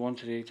add 1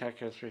 to the attack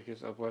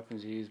characteristics of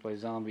weapons used by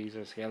zombies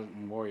or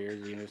skeleton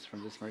warriors units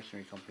from this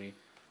mercenary company,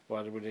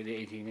 while within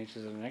 18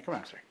 inches of the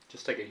Necromancer.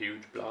 Just like a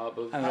huge blob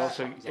of. And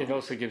it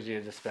also gives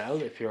you the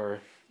spell if you're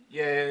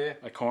yeah.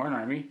 a corn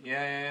army,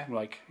 Yeah.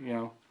 like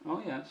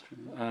Oh yeah, that's true.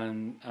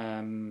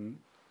 and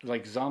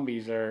like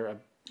zombies are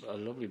a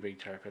lovely big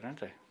target,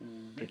 aren't they?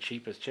 They're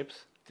cheap as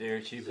chips.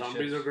 They're cheap as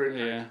zombies shit. are great.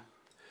 Yeah.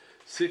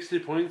 60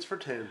 points for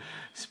 10.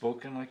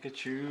 Spoken like a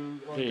true.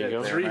 There you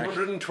go.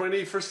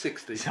 320 for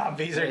 60.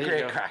 Zombies There are you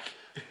great go. crack.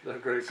 They're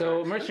great.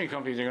 So cracks. mercenary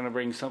companies are going to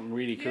bring something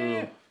really cool.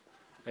 Yeah.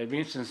 It'd be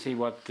interesting to see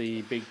what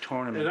the big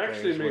tournament. It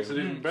actually players makes will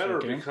it even better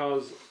start doing.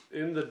 because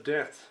in the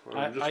death,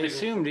 I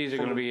assume these are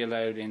going to be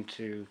allowed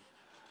into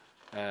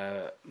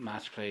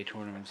match play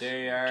tournaments,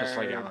 They are just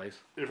like allies.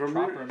 if I'm,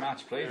 Proper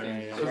match play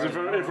things. yeah. because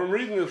if I'm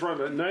reading this right,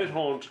 that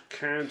Nighthaunt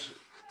can't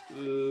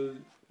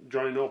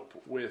join up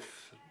with.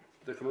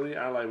 They can only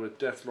ally with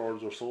Death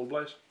Lords or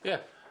Soulblight, Yeah,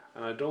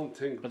 and I don't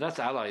think. but that's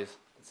allies.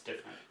 It's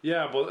different.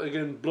 Yeah, but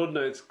again, Blood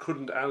Knights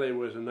couldn't ally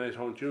with a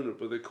Nighthaunt unit,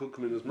 but they could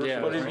come in as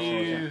Yeah, But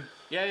mercenaries. if you,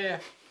 yeah,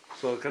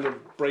 So it kind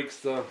of breaks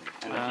the.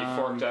 And if you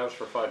forked out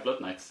for 5 Blood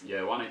Knights,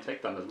 you want to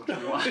take them as much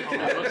as you want.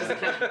 As much as you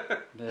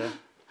can. Yeah.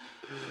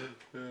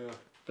 Yeah.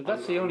 But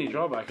that's the only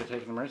drawback of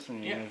taking a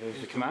mercenary Yeah. unit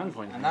is the command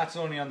point. and that's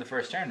only on the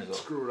first turn as well.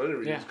 Screw it, I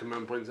never Yeah. use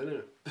command points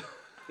anyway.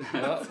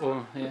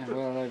 well, I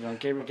don't know.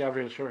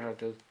 Gabriel Shorehart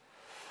does.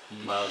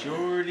 Well,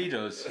 Surely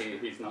does.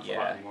 he's not so Yeah.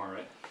 hot anymore,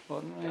 right?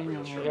 Well,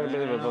 Gabriel you get a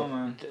bit of a No,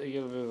 man. you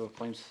get a bit of a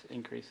points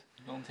increase.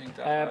 Don't think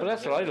that. But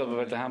that's what I love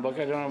about the handbook.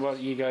 I don't know what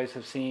you guys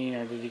have seen,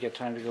 or did you get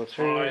time to go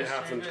through I it?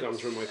 haven't gone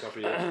through my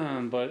copy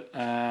yet. But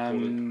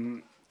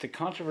the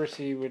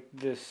controversy with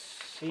this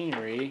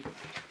scenery.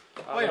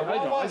 Oh yeah, I what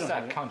don't was have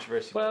that it.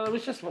 controversy? Well, it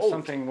was just Oh,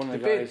 something one of the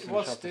the guys bit. in the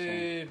What's shop was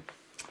saying.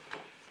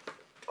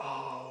 the?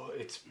 Oh,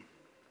 it's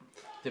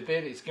the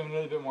bit. It's giving a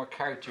little bit more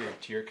character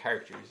to your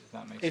characters. If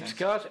that makes It's sense.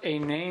 got a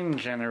name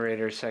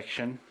generator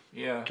section.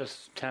 Yeah.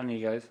 Just telling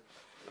you guys.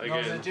 No,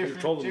 Again, there's a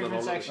we've told them that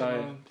different already. section. Aye.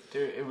 man.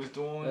 There, it was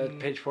the one.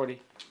 Page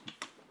 40.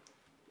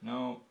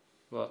 No,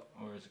 What?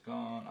 where is it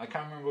gone? I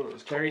can't remember what it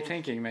was called. Very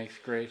thinking makes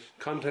great.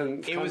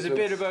 Content. It was a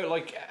contents. bit about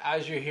like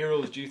as your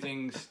heroes do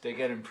things, they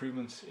get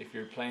improvements. If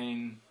you're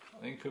playing,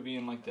 I think it could be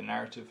in like the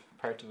narrative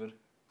part of it.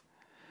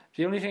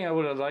 The only thing I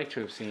would have liked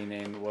to have seen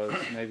in was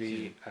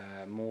maybe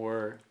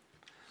more.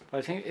 But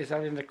I think is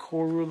that in the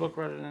core rulebook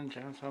rather than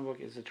General's Handbook?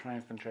 Is the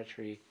Triumph and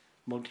Treachery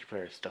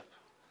multiplayer stuff?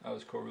 That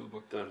was core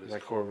rulebook. That is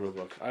That core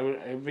rulebook.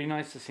 It would be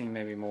nice to see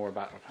maybe more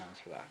battle plans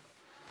for that.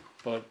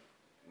 But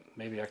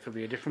maybe that could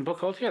be a different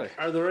book altogether.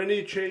 Are there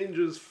any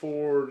changes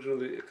for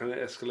the kind of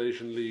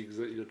escalation leagues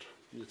that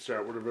you'd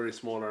start with a very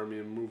small army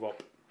and move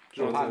up?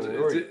 Do you know, Path it's- of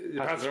it's- Glory. it's-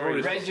 Path Path of of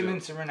Glory. Glory.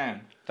 Regiments of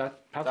renown.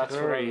 That Path of That's what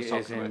I Glory was is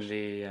talking in about.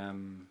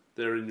 the.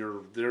 They're in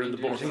the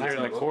I book. I think they're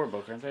in the core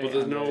book, aren't they? But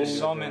there's And no- There's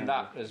some in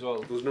that as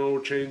well. There's no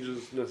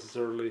changes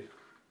necessarily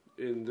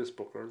in this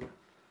book, are there?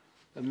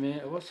 I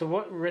mean, so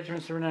what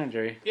regiments are renowned,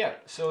 Jerry? Yeah,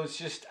 so it's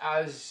just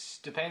as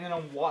depending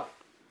on what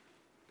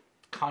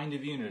kind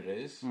of unit it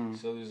is.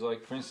 So there's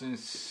like, for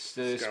instance,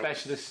 the Scouts.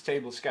 specialist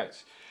table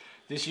scouts.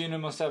 This unit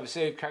must have a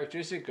save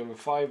characteristic of a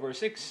 5 or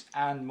 6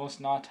 and must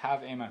not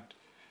have a mount.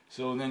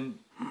 So then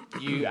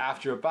you,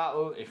 after a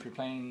battle, if you're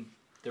playing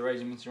the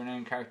regiments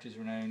renowned, characters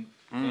renowned,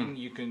 then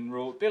you can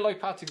roll a bit like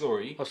Path of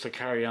Glory. Also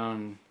carry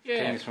on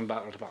Yeah. things from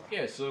battle to battle.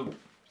 Yeah, so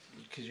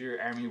because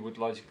your army would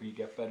logically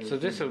get better. So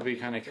this would be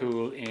kind of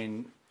cool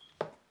in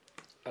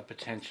a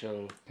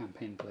potential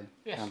Campaign play.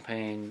 yes,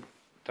 campaign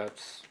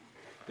that's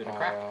bit of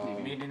crack,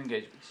 meeting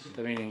engagements.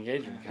 the meeting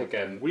engagement Pick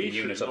campaign. We a should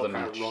unit of the look at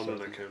match. running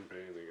so- a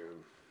campaign again.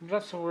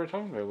 That's what we're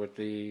talking about with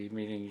the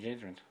meeting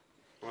engagement.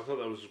 I thought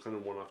that was kind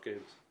of one-off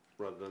games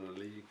rather than a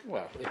league.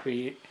 Well, if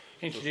we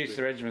introduce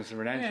the regiments and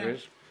renowned to Yeah.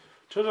 it,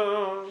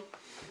 Ta-da!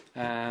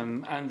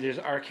 and there's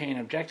arcane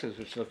objectives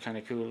which look kind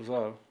of cool as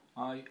well.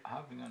 I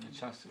haven't gotten a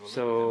chance to go.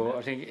 So look I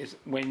at them think it's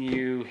when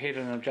you hit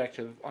an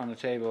objective on the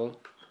table,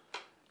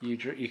 you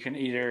can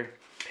either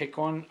pick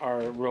one or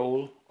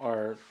roll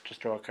or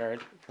just draw a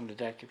card from the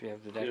deck if you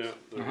have the decks. Yeah,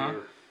 they're Uh-huh.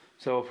 here.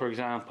 So, for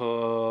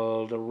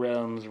example, the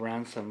Realm's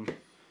Ransom.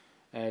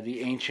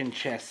 The ancient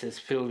chest is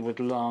filled with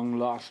long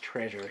lost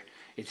treasure,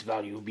 its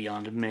value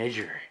beyond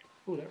measure.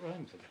 Oh, that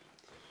rhymes a bit.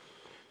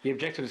 The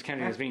objective is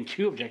counted as being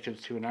 2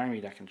 objectives to an army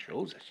that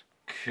controls it.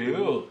 it.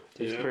 Cool.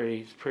 It's Yeah.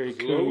 it's pretty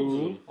There's loads of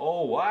cool. them.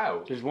 Oh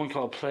wow. There's one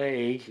called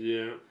Plague,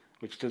 Yeah.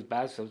 which does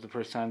bad stuff. The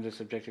first time this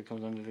objective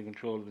comes under the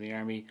control of the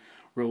army,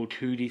 roll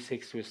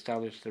 2d6 to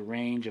establish the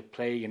range of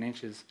plague in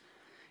inches.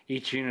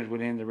 Each unit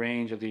within the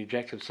range of the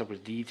objective suffers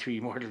d3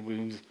 mortal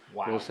wounds,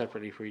 Wow. rolled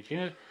separately for each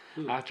unit.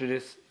 After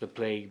this, the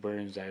plague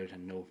burns out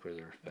and no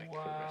further effect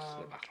for the rest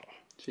of the battle.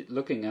 Gee,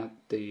 looking at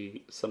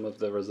some of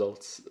the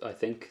results, I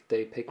think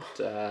they picked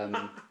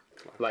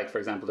like for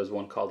example, there's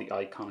one called the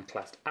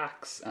Iconoclast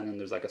Axe, and then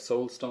there's like a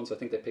Soul Stone. So I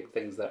think they picked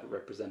things that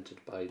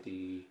represented by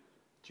the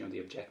the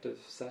objective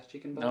set you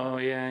can buy. Oh,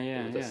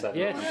 yeah. The 7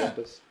 Yeah,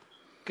 objectives.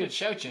 Good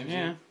shout, James.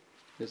 yeah.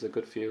 There's a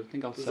good few. I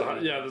think I'll There's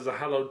say. there's a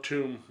hallowed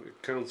tomb. It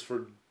counts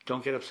for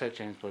Don't get upset,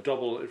 James, but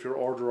double if you're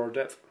order or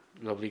death.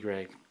 lovely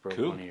Greg broke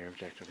Cool. one of your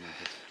objective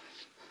markers.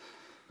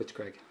 Which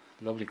Greg?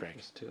 Lovely Greg.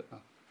 Just do it. Oh.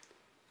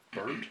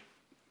 Burnt?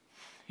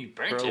 He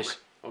burnt Broke. it.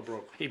 Oh,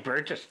 broke. He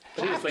burnt it.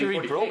 After he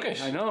broke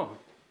it. I know.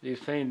 He's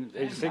playing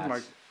a sig Nice.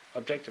 mark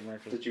objective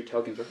markers. Did you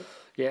tell him?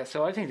 Yeah,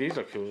 so I think these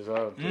look cool as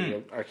well.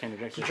 The arcane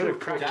objectives. They're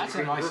crack. That's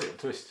a nice little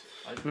twist.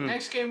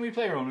 Next game we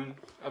play Ronan,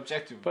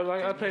 objective. But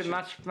like I played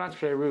match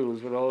play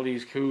rules with all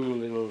these cool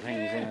little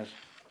things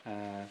in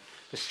it.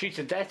 The Streets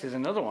of Death is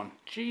another one.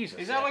 Jesus.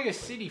 Is that like a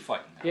city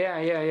fighting?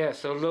 Yeah.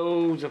 So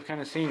loads of kind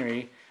of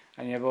scenery,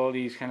 and you have all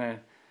these kind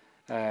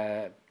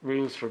of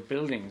rules for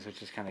buildings,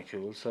 which is kind of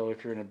cool. So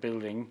if you're in a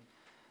building,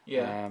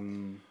 Yeah.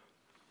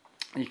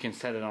 you can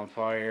set it on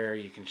fire,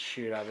 you can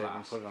shoot at it and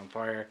Class. put it on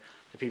fire.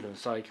 The people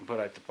inside can put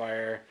out the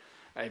fire.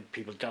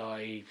 People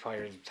die,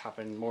 fires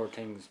happen, more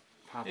things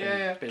happen.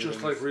 Yeah. buildings.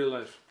 Just like real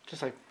life.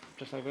 Just like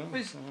that.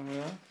 It's-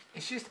 Yeah.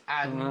 It's just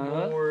adding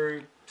Uh-huh.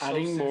 more.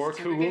 Adding substance more to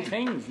the cool game.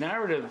 things,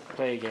 narrative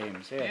play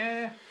games.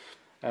 Yeah.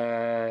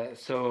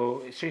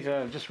 So,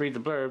 just read the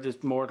blurb.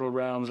 These mortal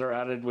realms are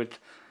added with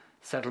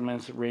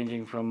settlements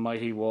ranging from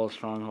mighty wall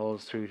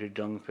strongholds through to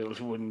dung-filled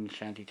wooden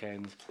shanty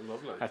towns.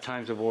 Lovely. At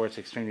times of war, it's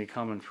extremely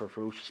common for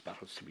ferocious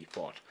battles to be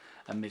fought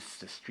amidst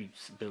the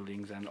streets,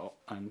 buildings, and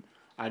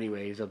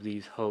alleyways of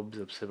these hubs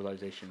of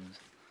civilizations.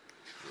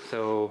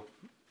 So,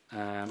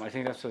 I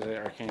think that's what the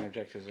arcane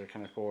objectives are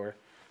kind of for.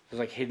 There's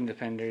like hidden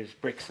defenders,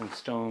 bricks and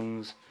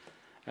stones.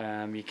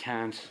 I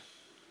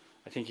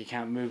think you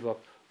can't move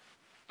up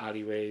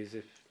alleyways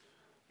if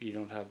you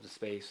don't have the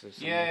space. Or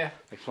something. Yeah.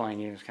 Like flying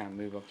units can't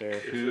move up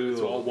there.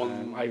 It's all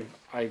one. I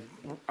It's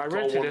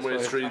read all through this, one-way but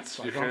I- streets.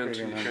 I You don't can't. really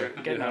You remember. can't.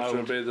 You Getting have to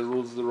old. obey the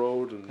rules of the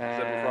road and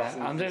zebra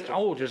crossings. And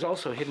stuff. there's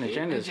also hidden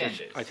agendas, Hidden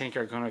which agendas. I think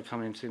are going to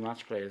come into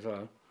match play as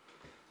well,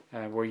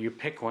 where you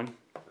pick one.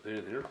 Are they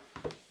in here?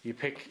 You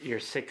pick your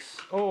 6.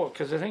 Oh,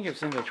 because I think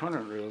it's in the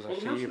tournament rules. Well,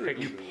 Actually, you mercenary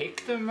pick rules.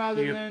 Pick them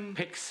rather you than.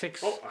 pick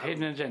 6 Oh,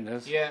 hidden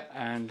agendas. Yeah.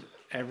 And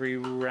every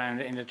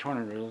round in the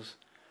tournament rules,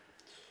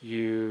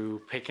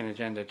 you pick an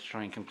agenda to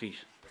try and complete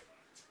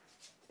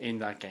in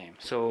that game.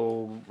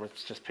 So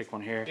let's just pick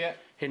one here. Yeah.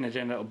 Hidden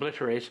agenda: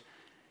 obliterate.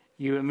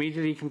 You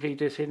immediately complete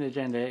this hidden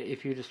agenda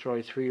if you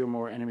destroy 3 or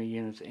more enemy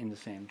units in the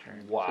same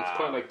turn. Wow. So it's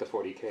quite like the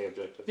 40k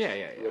objective.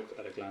 Yeah. Look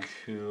at a glance.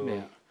 Cool.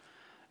 Yeah.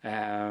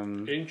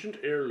 Ancient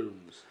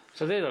heirlooms.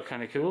 So they look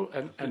kind of cool.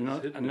 Hidden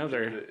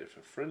Another agenda if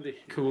a friendly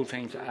cool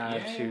thing to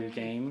add Yeah. to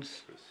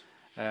games.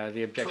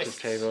 The objective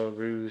Twists. table,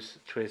 ruse,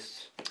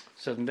 twists,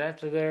 sudden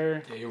death are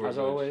there, They were as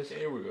good. always.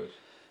 They were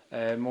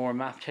good. More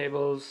map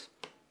tables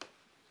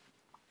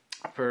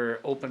for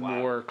open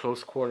Wow. war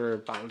close quarter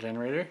battle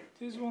generator.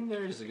 There's one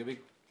there. There's like a big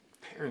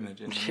pyramid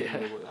in the Yeah.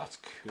 middle. That's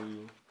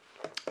cool.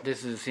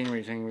 This is the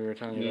scenery thing we were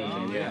telling you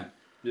about. Oh, Jane, yeah.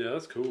 Yeah,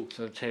 that's cool.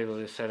 So the table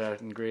is set out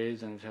in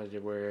grids and it tells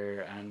you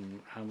where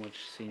and how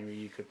much scenery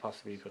you could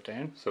possibly put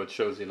down. So it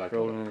shows you like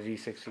Rolling a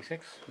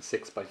d66. a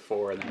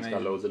 6x4, and then it's got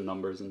Amazing. loads of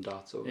numbers and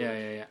dots over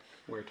Yeah.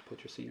 where to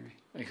put your scenery.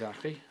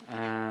 Exactly.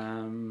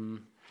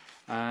 And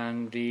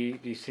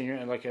the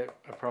scenery, like a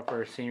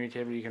proper scenery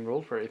table you can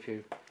roll for if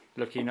you're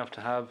lucky enough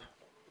to have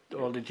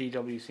all the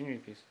GW scenery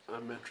pieces.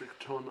 A metric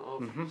ton of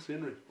Mm-hmm.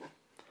 scenery.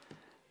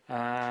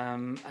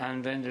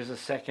 And then there's a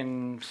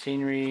second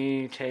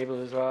scenery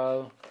table as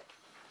well.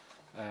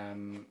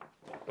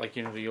 Like,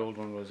 you know, the old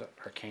one was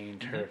arcane,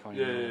 terrifying.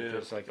 Yeah, yeah.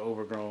 It's like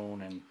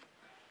overgrown and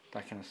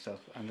that kind of stuff.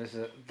 And this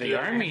is the Yeah,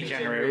 army army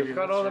generator. generator, We've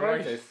got all that's about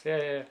right. this.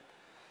 Yeah.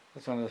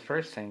 That's one of the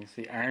first things,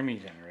 the army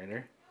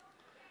generator.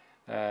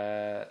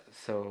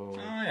 So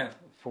Oh yeah.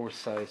 force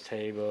size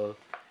table,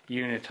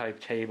 unit type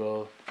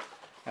table,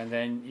 and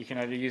then you can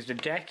either use the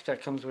deck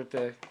that comes with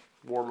the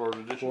Warlord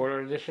edition.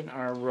 Warlord edition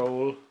or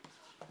roll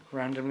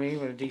randomly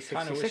with a D66.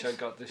 Kind of wish I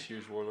got this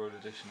year's Warlord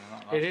edition.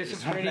 And not It last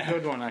is a year's. pretty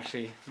good one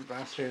actually.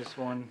 Last year's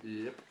one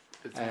Yep.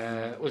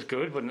 It's was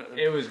good, but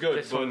It was good,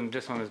 this but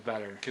one is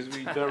better. because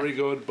we. very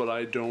good, but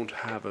I don't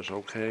have it,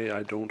 okay?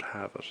 I don't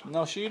have it.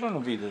 No, sure, you don't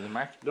know either,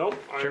 Mark. Nope.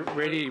 Sure,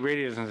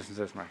 Radio doesn't listen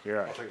to this, Mark. You're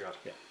Oh, alright. thank God.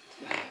 Yeah.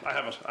 I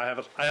have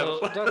it.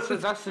 So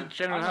that's the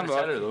general I'm gonna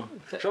tell her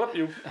handbook. though. Shut up,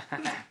 you.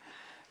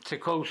 To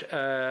quote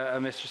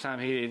Mr. Sam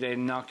Healy, they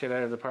knocked it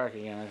out of the park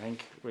again, I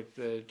think, with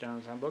the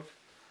General's Handbook.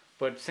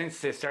 But since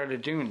they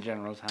started doing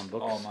General's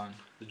Handbooks, Oh man,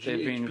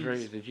 they've been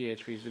the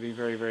GHPs have been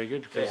very, very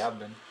good. they because have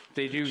been.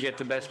 They do get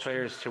the best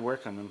players to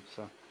work on them.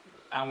 So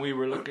And we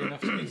were lucky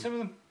enough to meet some of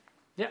them.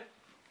 yeah,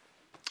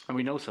 and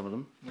we know some of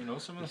them. We know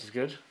some of This is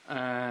them.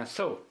 good.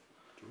 So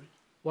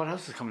what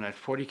else is coming out?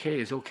 40k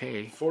is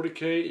okay.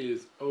 40k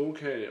is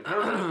okay.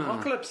 Apparently,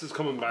 Apocalypse is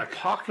coming back.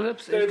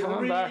 Apocalypse They've is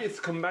coming back. It's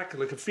come back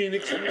like a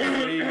phoenix from the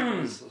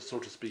flames, so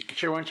to speak.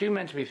 Sure, weren't you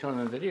meant to be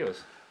filming videos?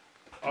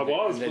 I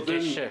was, The but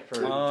dish then ship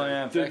or Oh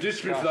yeah, the Becca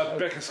dispute for Scott. that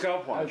Becca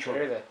Scott How one.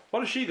 dare they?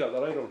 What has she got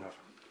that I don't have?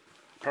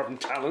 Apart from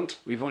talent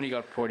We've only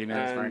got 40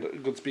 minutes, and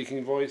Mark. good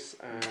speaking voice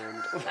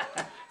and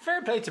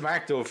Fair play to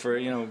Mark though for Oh,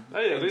 yeah,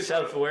 being this-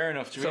 self-aware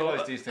enough to So,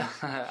 realise these things.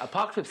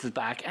 Apocalypse is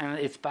back, and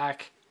it's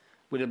back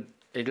with a.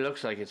 It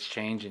looks like it's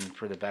changing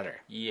for the better.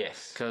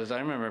 Yes. Because I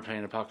remember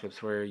playing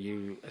Apocalypse where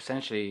you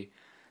essentially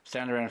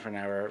stand around for an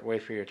hour,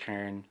 wait for your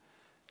turn,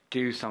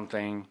 do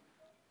something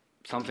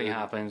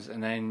happens,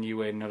 and then you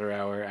wait another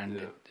hour, and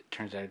Yeah. it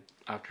turns out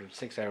after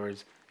 6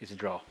 hours it's a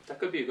draw. That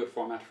could be a good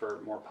format for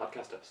more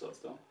podcast episodes,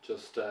 though.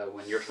 Just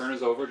when your turn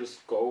is over,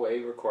 just go away,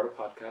 record a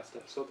podcast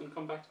episode, and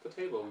come back to the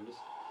table and just.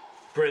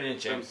 Brilliant,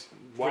 James.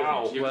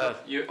 wow. Well-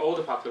 You old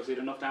Apocalypse, you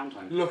had enough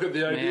downtime. Look at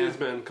the ideas,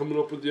 Yeah. man, coming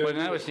up with the But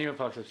ideas. now it's new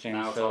Apocalypse, James,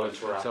 Now it's so all it's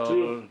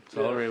interactive.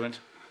 all Yeah. ruined.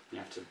 You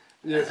have to.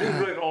 Yeah, it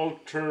seems like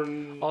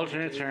alternate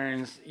Alternate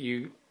turns,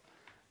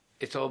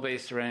 it's all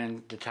based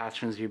around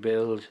detachments you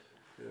build.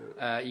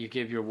 You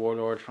give your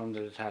warlord from the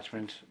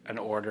detachment an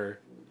order.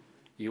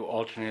 You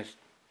alternate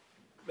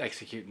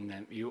executing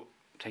them. You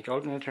take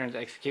alternate turns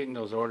executing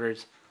those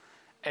orders.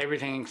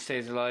 Everything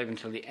stays alive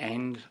until the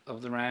end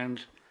of the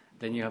round.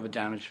 Then you have a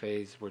damage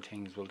phase where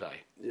things will die.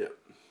 Yeah.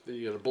 Then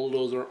you get a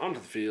bulldozer onto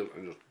the field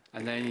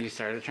and then you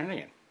start a turn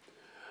again.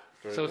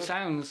 Very So good. it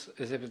sounds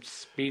as if it's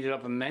speeded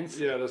up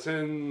immensely. Yeah, they're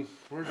saying,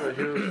 where did I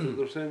hear it?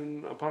 They're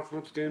saying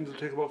Apocalypse games will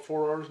take about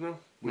 4 hours now,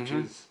 which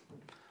is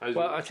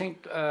Well, I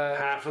think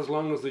half as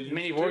long as they used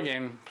Mini to. War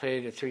Game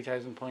played at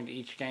 3,000 point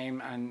each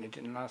game, and it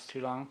didn't last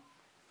too long.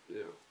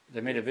 Yeah.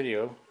 They made a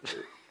video.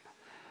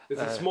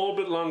 It's a small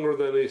bit longer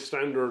than a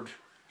standard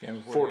Game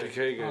of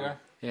 40k game. Okay.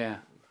 Yeah,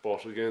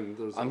 But again,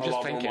 there's I'm a just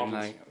lot thinking more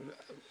models.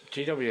 like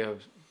GW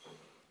have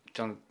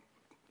done it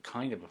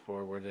kind of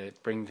before, where they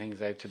bring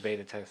things out to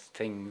beta test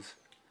things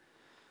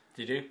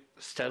Did you?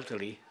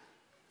 stealthily.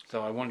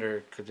 So I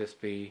wonder, could this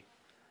be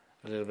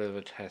a little bit of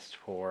a test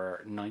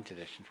for 9th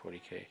edition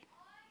 40k?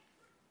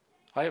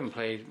 I haven't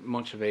played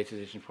much of 8th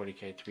edition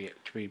 40k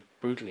to be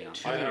brutally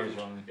honest. I Years haven't.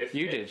 only. If-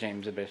 You if- did,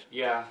 James, a bit.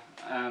 Yeah,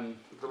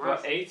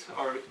 but 8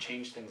 or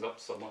changed things up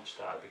so much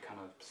that I'd be kind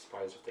of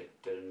surprised if they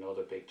did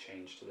another big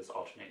change to this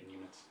alternating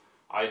units.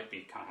 I'd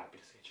be kind of happy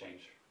to see a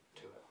change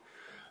to it.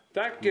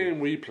 That game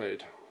we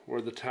played,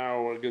 where the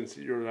Tau against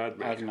your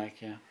Admech, Admech,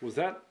 yeah. was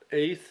that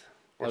 8th?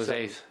 That was 7th?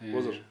 8th. Yeah,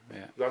 Was it?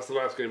 Yeah. That's the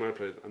last game I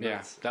played. And Yeah,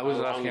 that's that was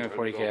the a last long game of time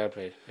 40k ago. I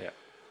played. Yeah.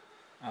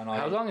 And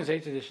How long is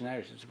 8th edition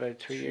out? It's about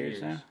 3 years,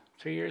 years. now.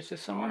 3 years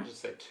this I summer. would just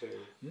say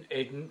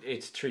 2.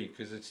 It's 3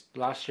 because it's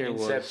Last year in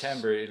was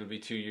September. It'll be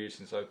 2 years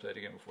since I played a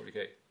game of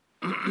 40k.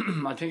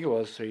 I think it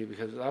was 3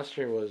 because last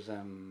year was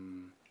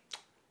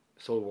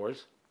Soul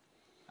Wars.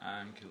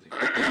 And Kill Team.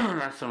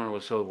 Last summer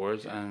was Soul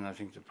Wars, and I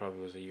think there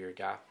probably was a year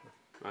gap.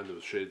 And there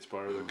was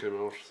Shadespire that came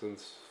out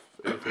since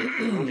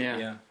 8th.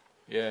 Yeah.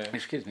 Yeah.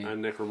 Excuse me.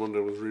 And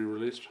Necromunda was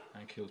re-released.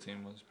 And Kill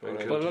Team was. And But,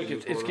 Kill But look, Team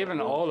it's was given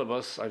one. all of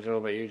us, I don't know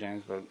about you,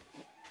 James, but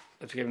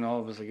it's given all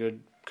of us a good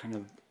kind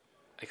of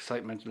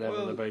excitement level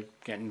Well, about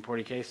getting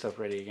 40k stuff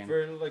ready again.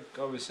 for like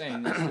I was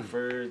saying,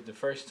 for the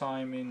first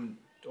time in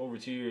over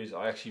 2 years,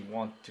 I actually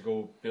want to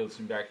go build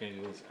some Dark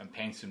Angels and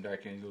paint some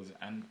Dark Angels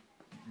and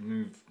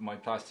move my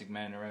plastic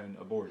men around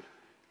a board.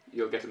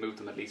 You'll get to move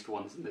them at least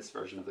once in this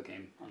version of the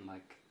game,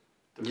 unlike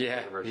the Yeah,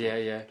 regular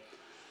version. yeah.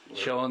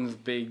 Sean's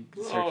big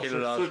Oh,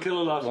 Sir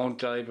Killalot. won't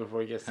die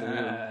before he gets to the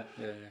moon.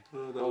 Yeah.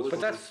 Oh, that was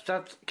But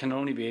that can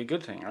only be a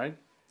good thing, right?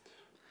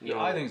 No,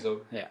 I think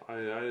so. Yeah. I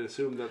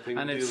assume that thing.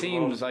 And it deals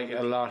seems well. like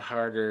a lot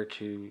harder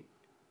to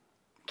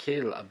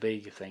kill a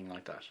big thing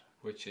like that.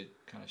 Which it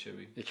kind of should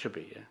be. It should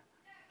be,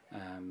 yeah.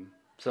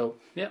 So,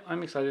 yeah,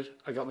 I'm excited.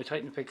 I got my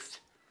Titan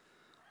fixed.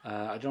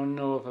 I don't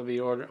know if I'll be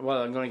ordering...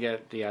 Well, I'm going to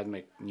get the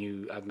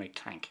new AdMech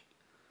tank.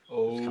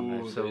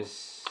 coming Oh, out, so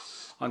this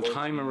On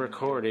time of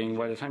recording,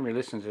 by the time you're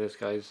listening to this,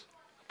 guys,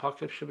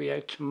 Apocalypse should be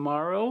out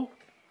tomorrow.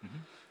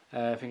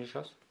 Fingers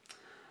crossed.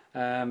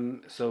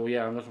 So,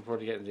 yeah, I'm looking forward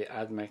to getting the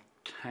AdMech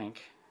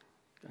tank.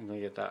 I'm going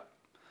to get that.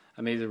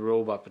 I made the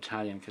robot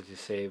battalion because you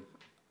save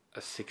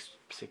a 60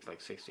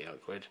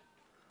 odd quid.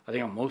 I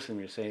think on most of them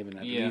you're saving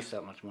at Yeah. least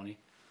that much money.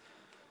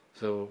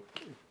 So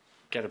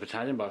get a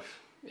battalion box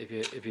if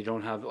you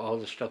don't have all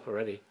the stuff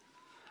already.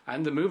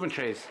 And the movement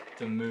trays.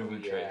 The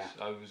movement Yeah. trays.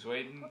 I was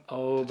waiting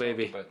Oh to talk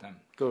baby. about them.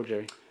 Go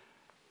Jerry.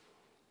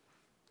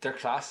 They're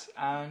class,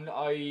 and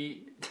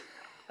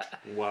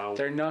Wow.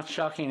 They're not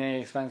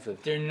shockingly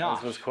expensive. They're not.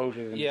 As was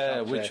quoted in the yeah,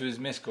 shop which today. was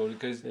misquoted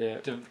because Yeah.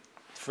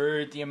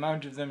 for the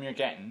amount of them you're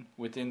getting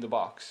within the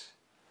box,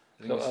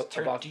 I think So it's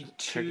a box-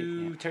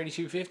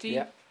 32.50.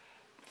 Yeah.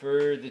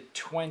 For the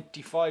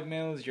 25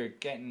 mils, you're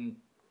getting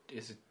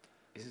is it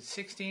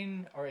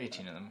 16 or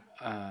 18 of them?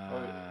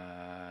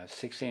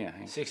 16 I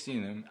think. 16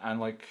 of them, and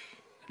like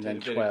And then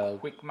did a bit of 12.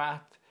 quick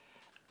math,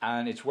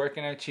 and it's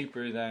working out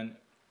cheaper than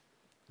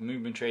the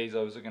movement trays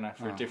I was looking at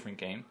for a different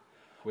game.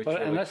 Which But were,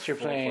 like, unless you're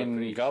 4 or 5 for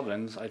playing each.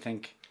 goblins, I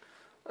think,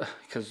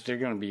 because they're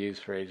going to be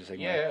used for Age of Sigmar.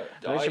 Yeah,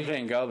 Unless you're I-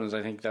 playing goblins,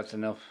 I think that's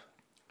enough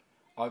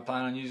I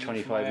plan on using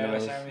 25 it for my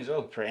mils LS army as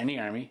well. for any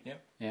army.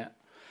 Yep. Yeah.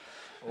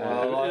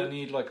 Well, I'll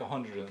need like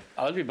 100 of them.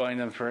 I'll be buying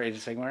them for Age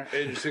of Sigmar.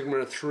 Age of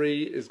Sigmar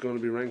 3 is going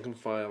to be rank and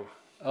file.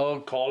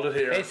 Oh, Called it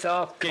here. it's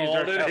off. Games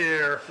Called it Workshop.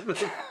 here.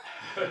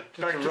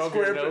 Start to rub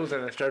your nose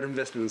in it. Start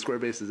investing in square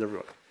bases,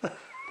 everyone.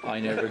 I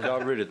never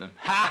got rid of them.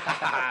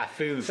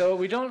 Fools. So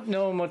we don't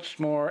know much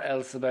more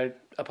else about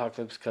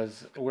Apocalypse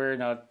because we're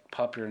not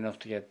popular enough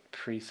to get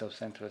free stuff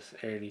sent to us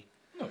early.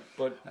 No,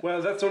 but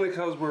Well, that's only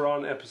because we're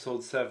on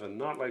episode 7,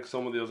 not like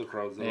some of the other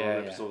crowds that are Yeah,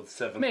 on yeah. episode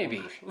 7.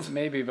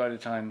 Maybe by the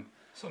time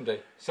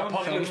someday.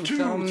 Apocalypse 2, 3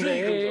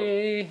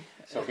 someday.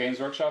 So Games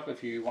Workshop,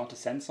 if you want to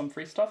send some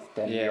free stuff,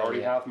 then Yeah, you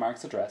already yeah. have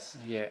Mark's address.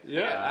 Yeah.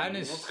 Yeah, and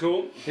that's it's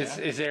cool.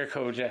 Is there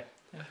code? Yeah.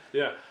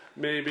 Yeah,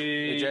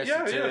 maybe. addressed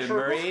Yeah, it yeah, to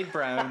sure. Mairead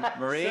Brown.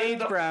 Mairead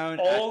Send Brown.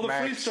 all at the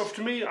free Mark's. stuff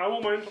to me. I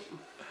won't mind.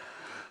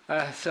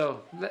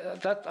 So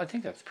that I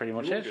think that's pretty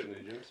much You're it. getting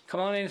it, James. Come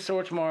on in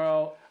store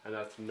tomorrow. And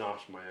that's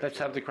not my. Let's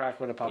have the crack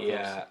with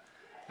Apocalypse.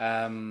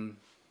 Yeah.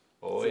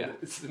 Oh yeah.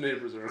 It's the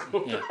neighbours are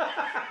going. Yeah.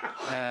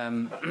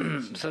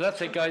 So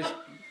that's it, guys.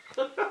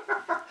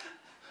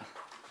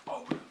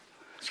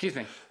 Excuse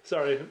me.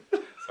 Sorry.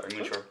 Sorry,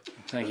 mature.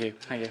 Thank you.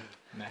 Thank you.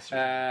 Mess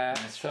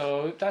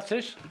So that's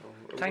it.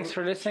 Thanks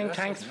for listening.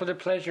 Thanks for the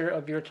pleasure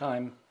of your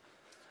time.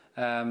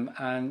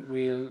 And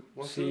we'll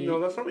see. No,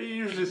 that's not what you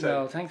usually say.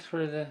 No, thanks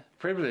for the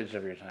privilege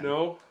of your time.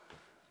 No.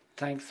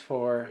 Thanks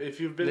for If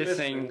you've been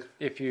listening. listening.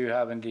 If you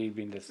have indeed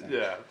been listening.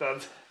 Yeah,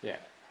 that's Yeah.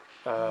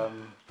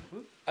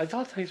 I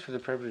thought thanks for the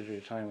privilege of your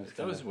time was.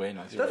 That was way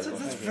nice. that's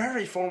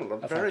very formal.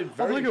 I'm very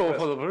Thank you all impressed.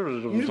 for the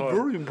privilege of your time.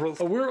 Very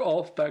impressed. We're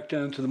off back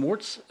down to the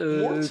Morts,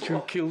 Morts?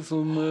 to kill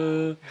some.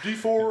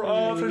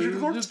 D4 finish the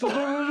courts. Let's go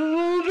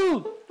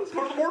to the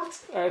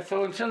courts.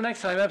 So until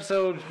next time,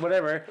 episode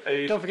whatever.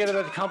 8. Don't forget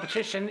about the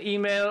competition.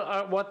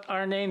 Email what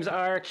our names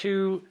are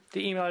to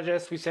the email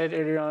address we said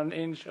earlier on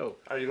in the show.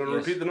 Are you going to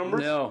repeat the numbers?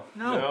 No.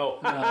 No.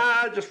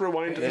 Just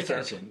rewind to the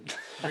start. Attention.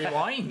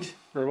 Rewind.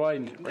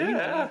 Rewind.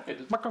 Yeah.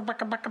 Baka,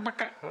 baka, baka,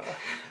 baka.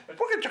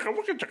 Wicka chicka,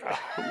 wicka chicka.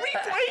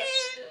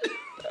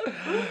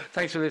 Rewind.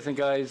 Thanks for listening,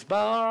 guys. Bye.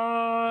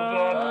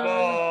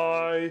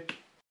 Bye.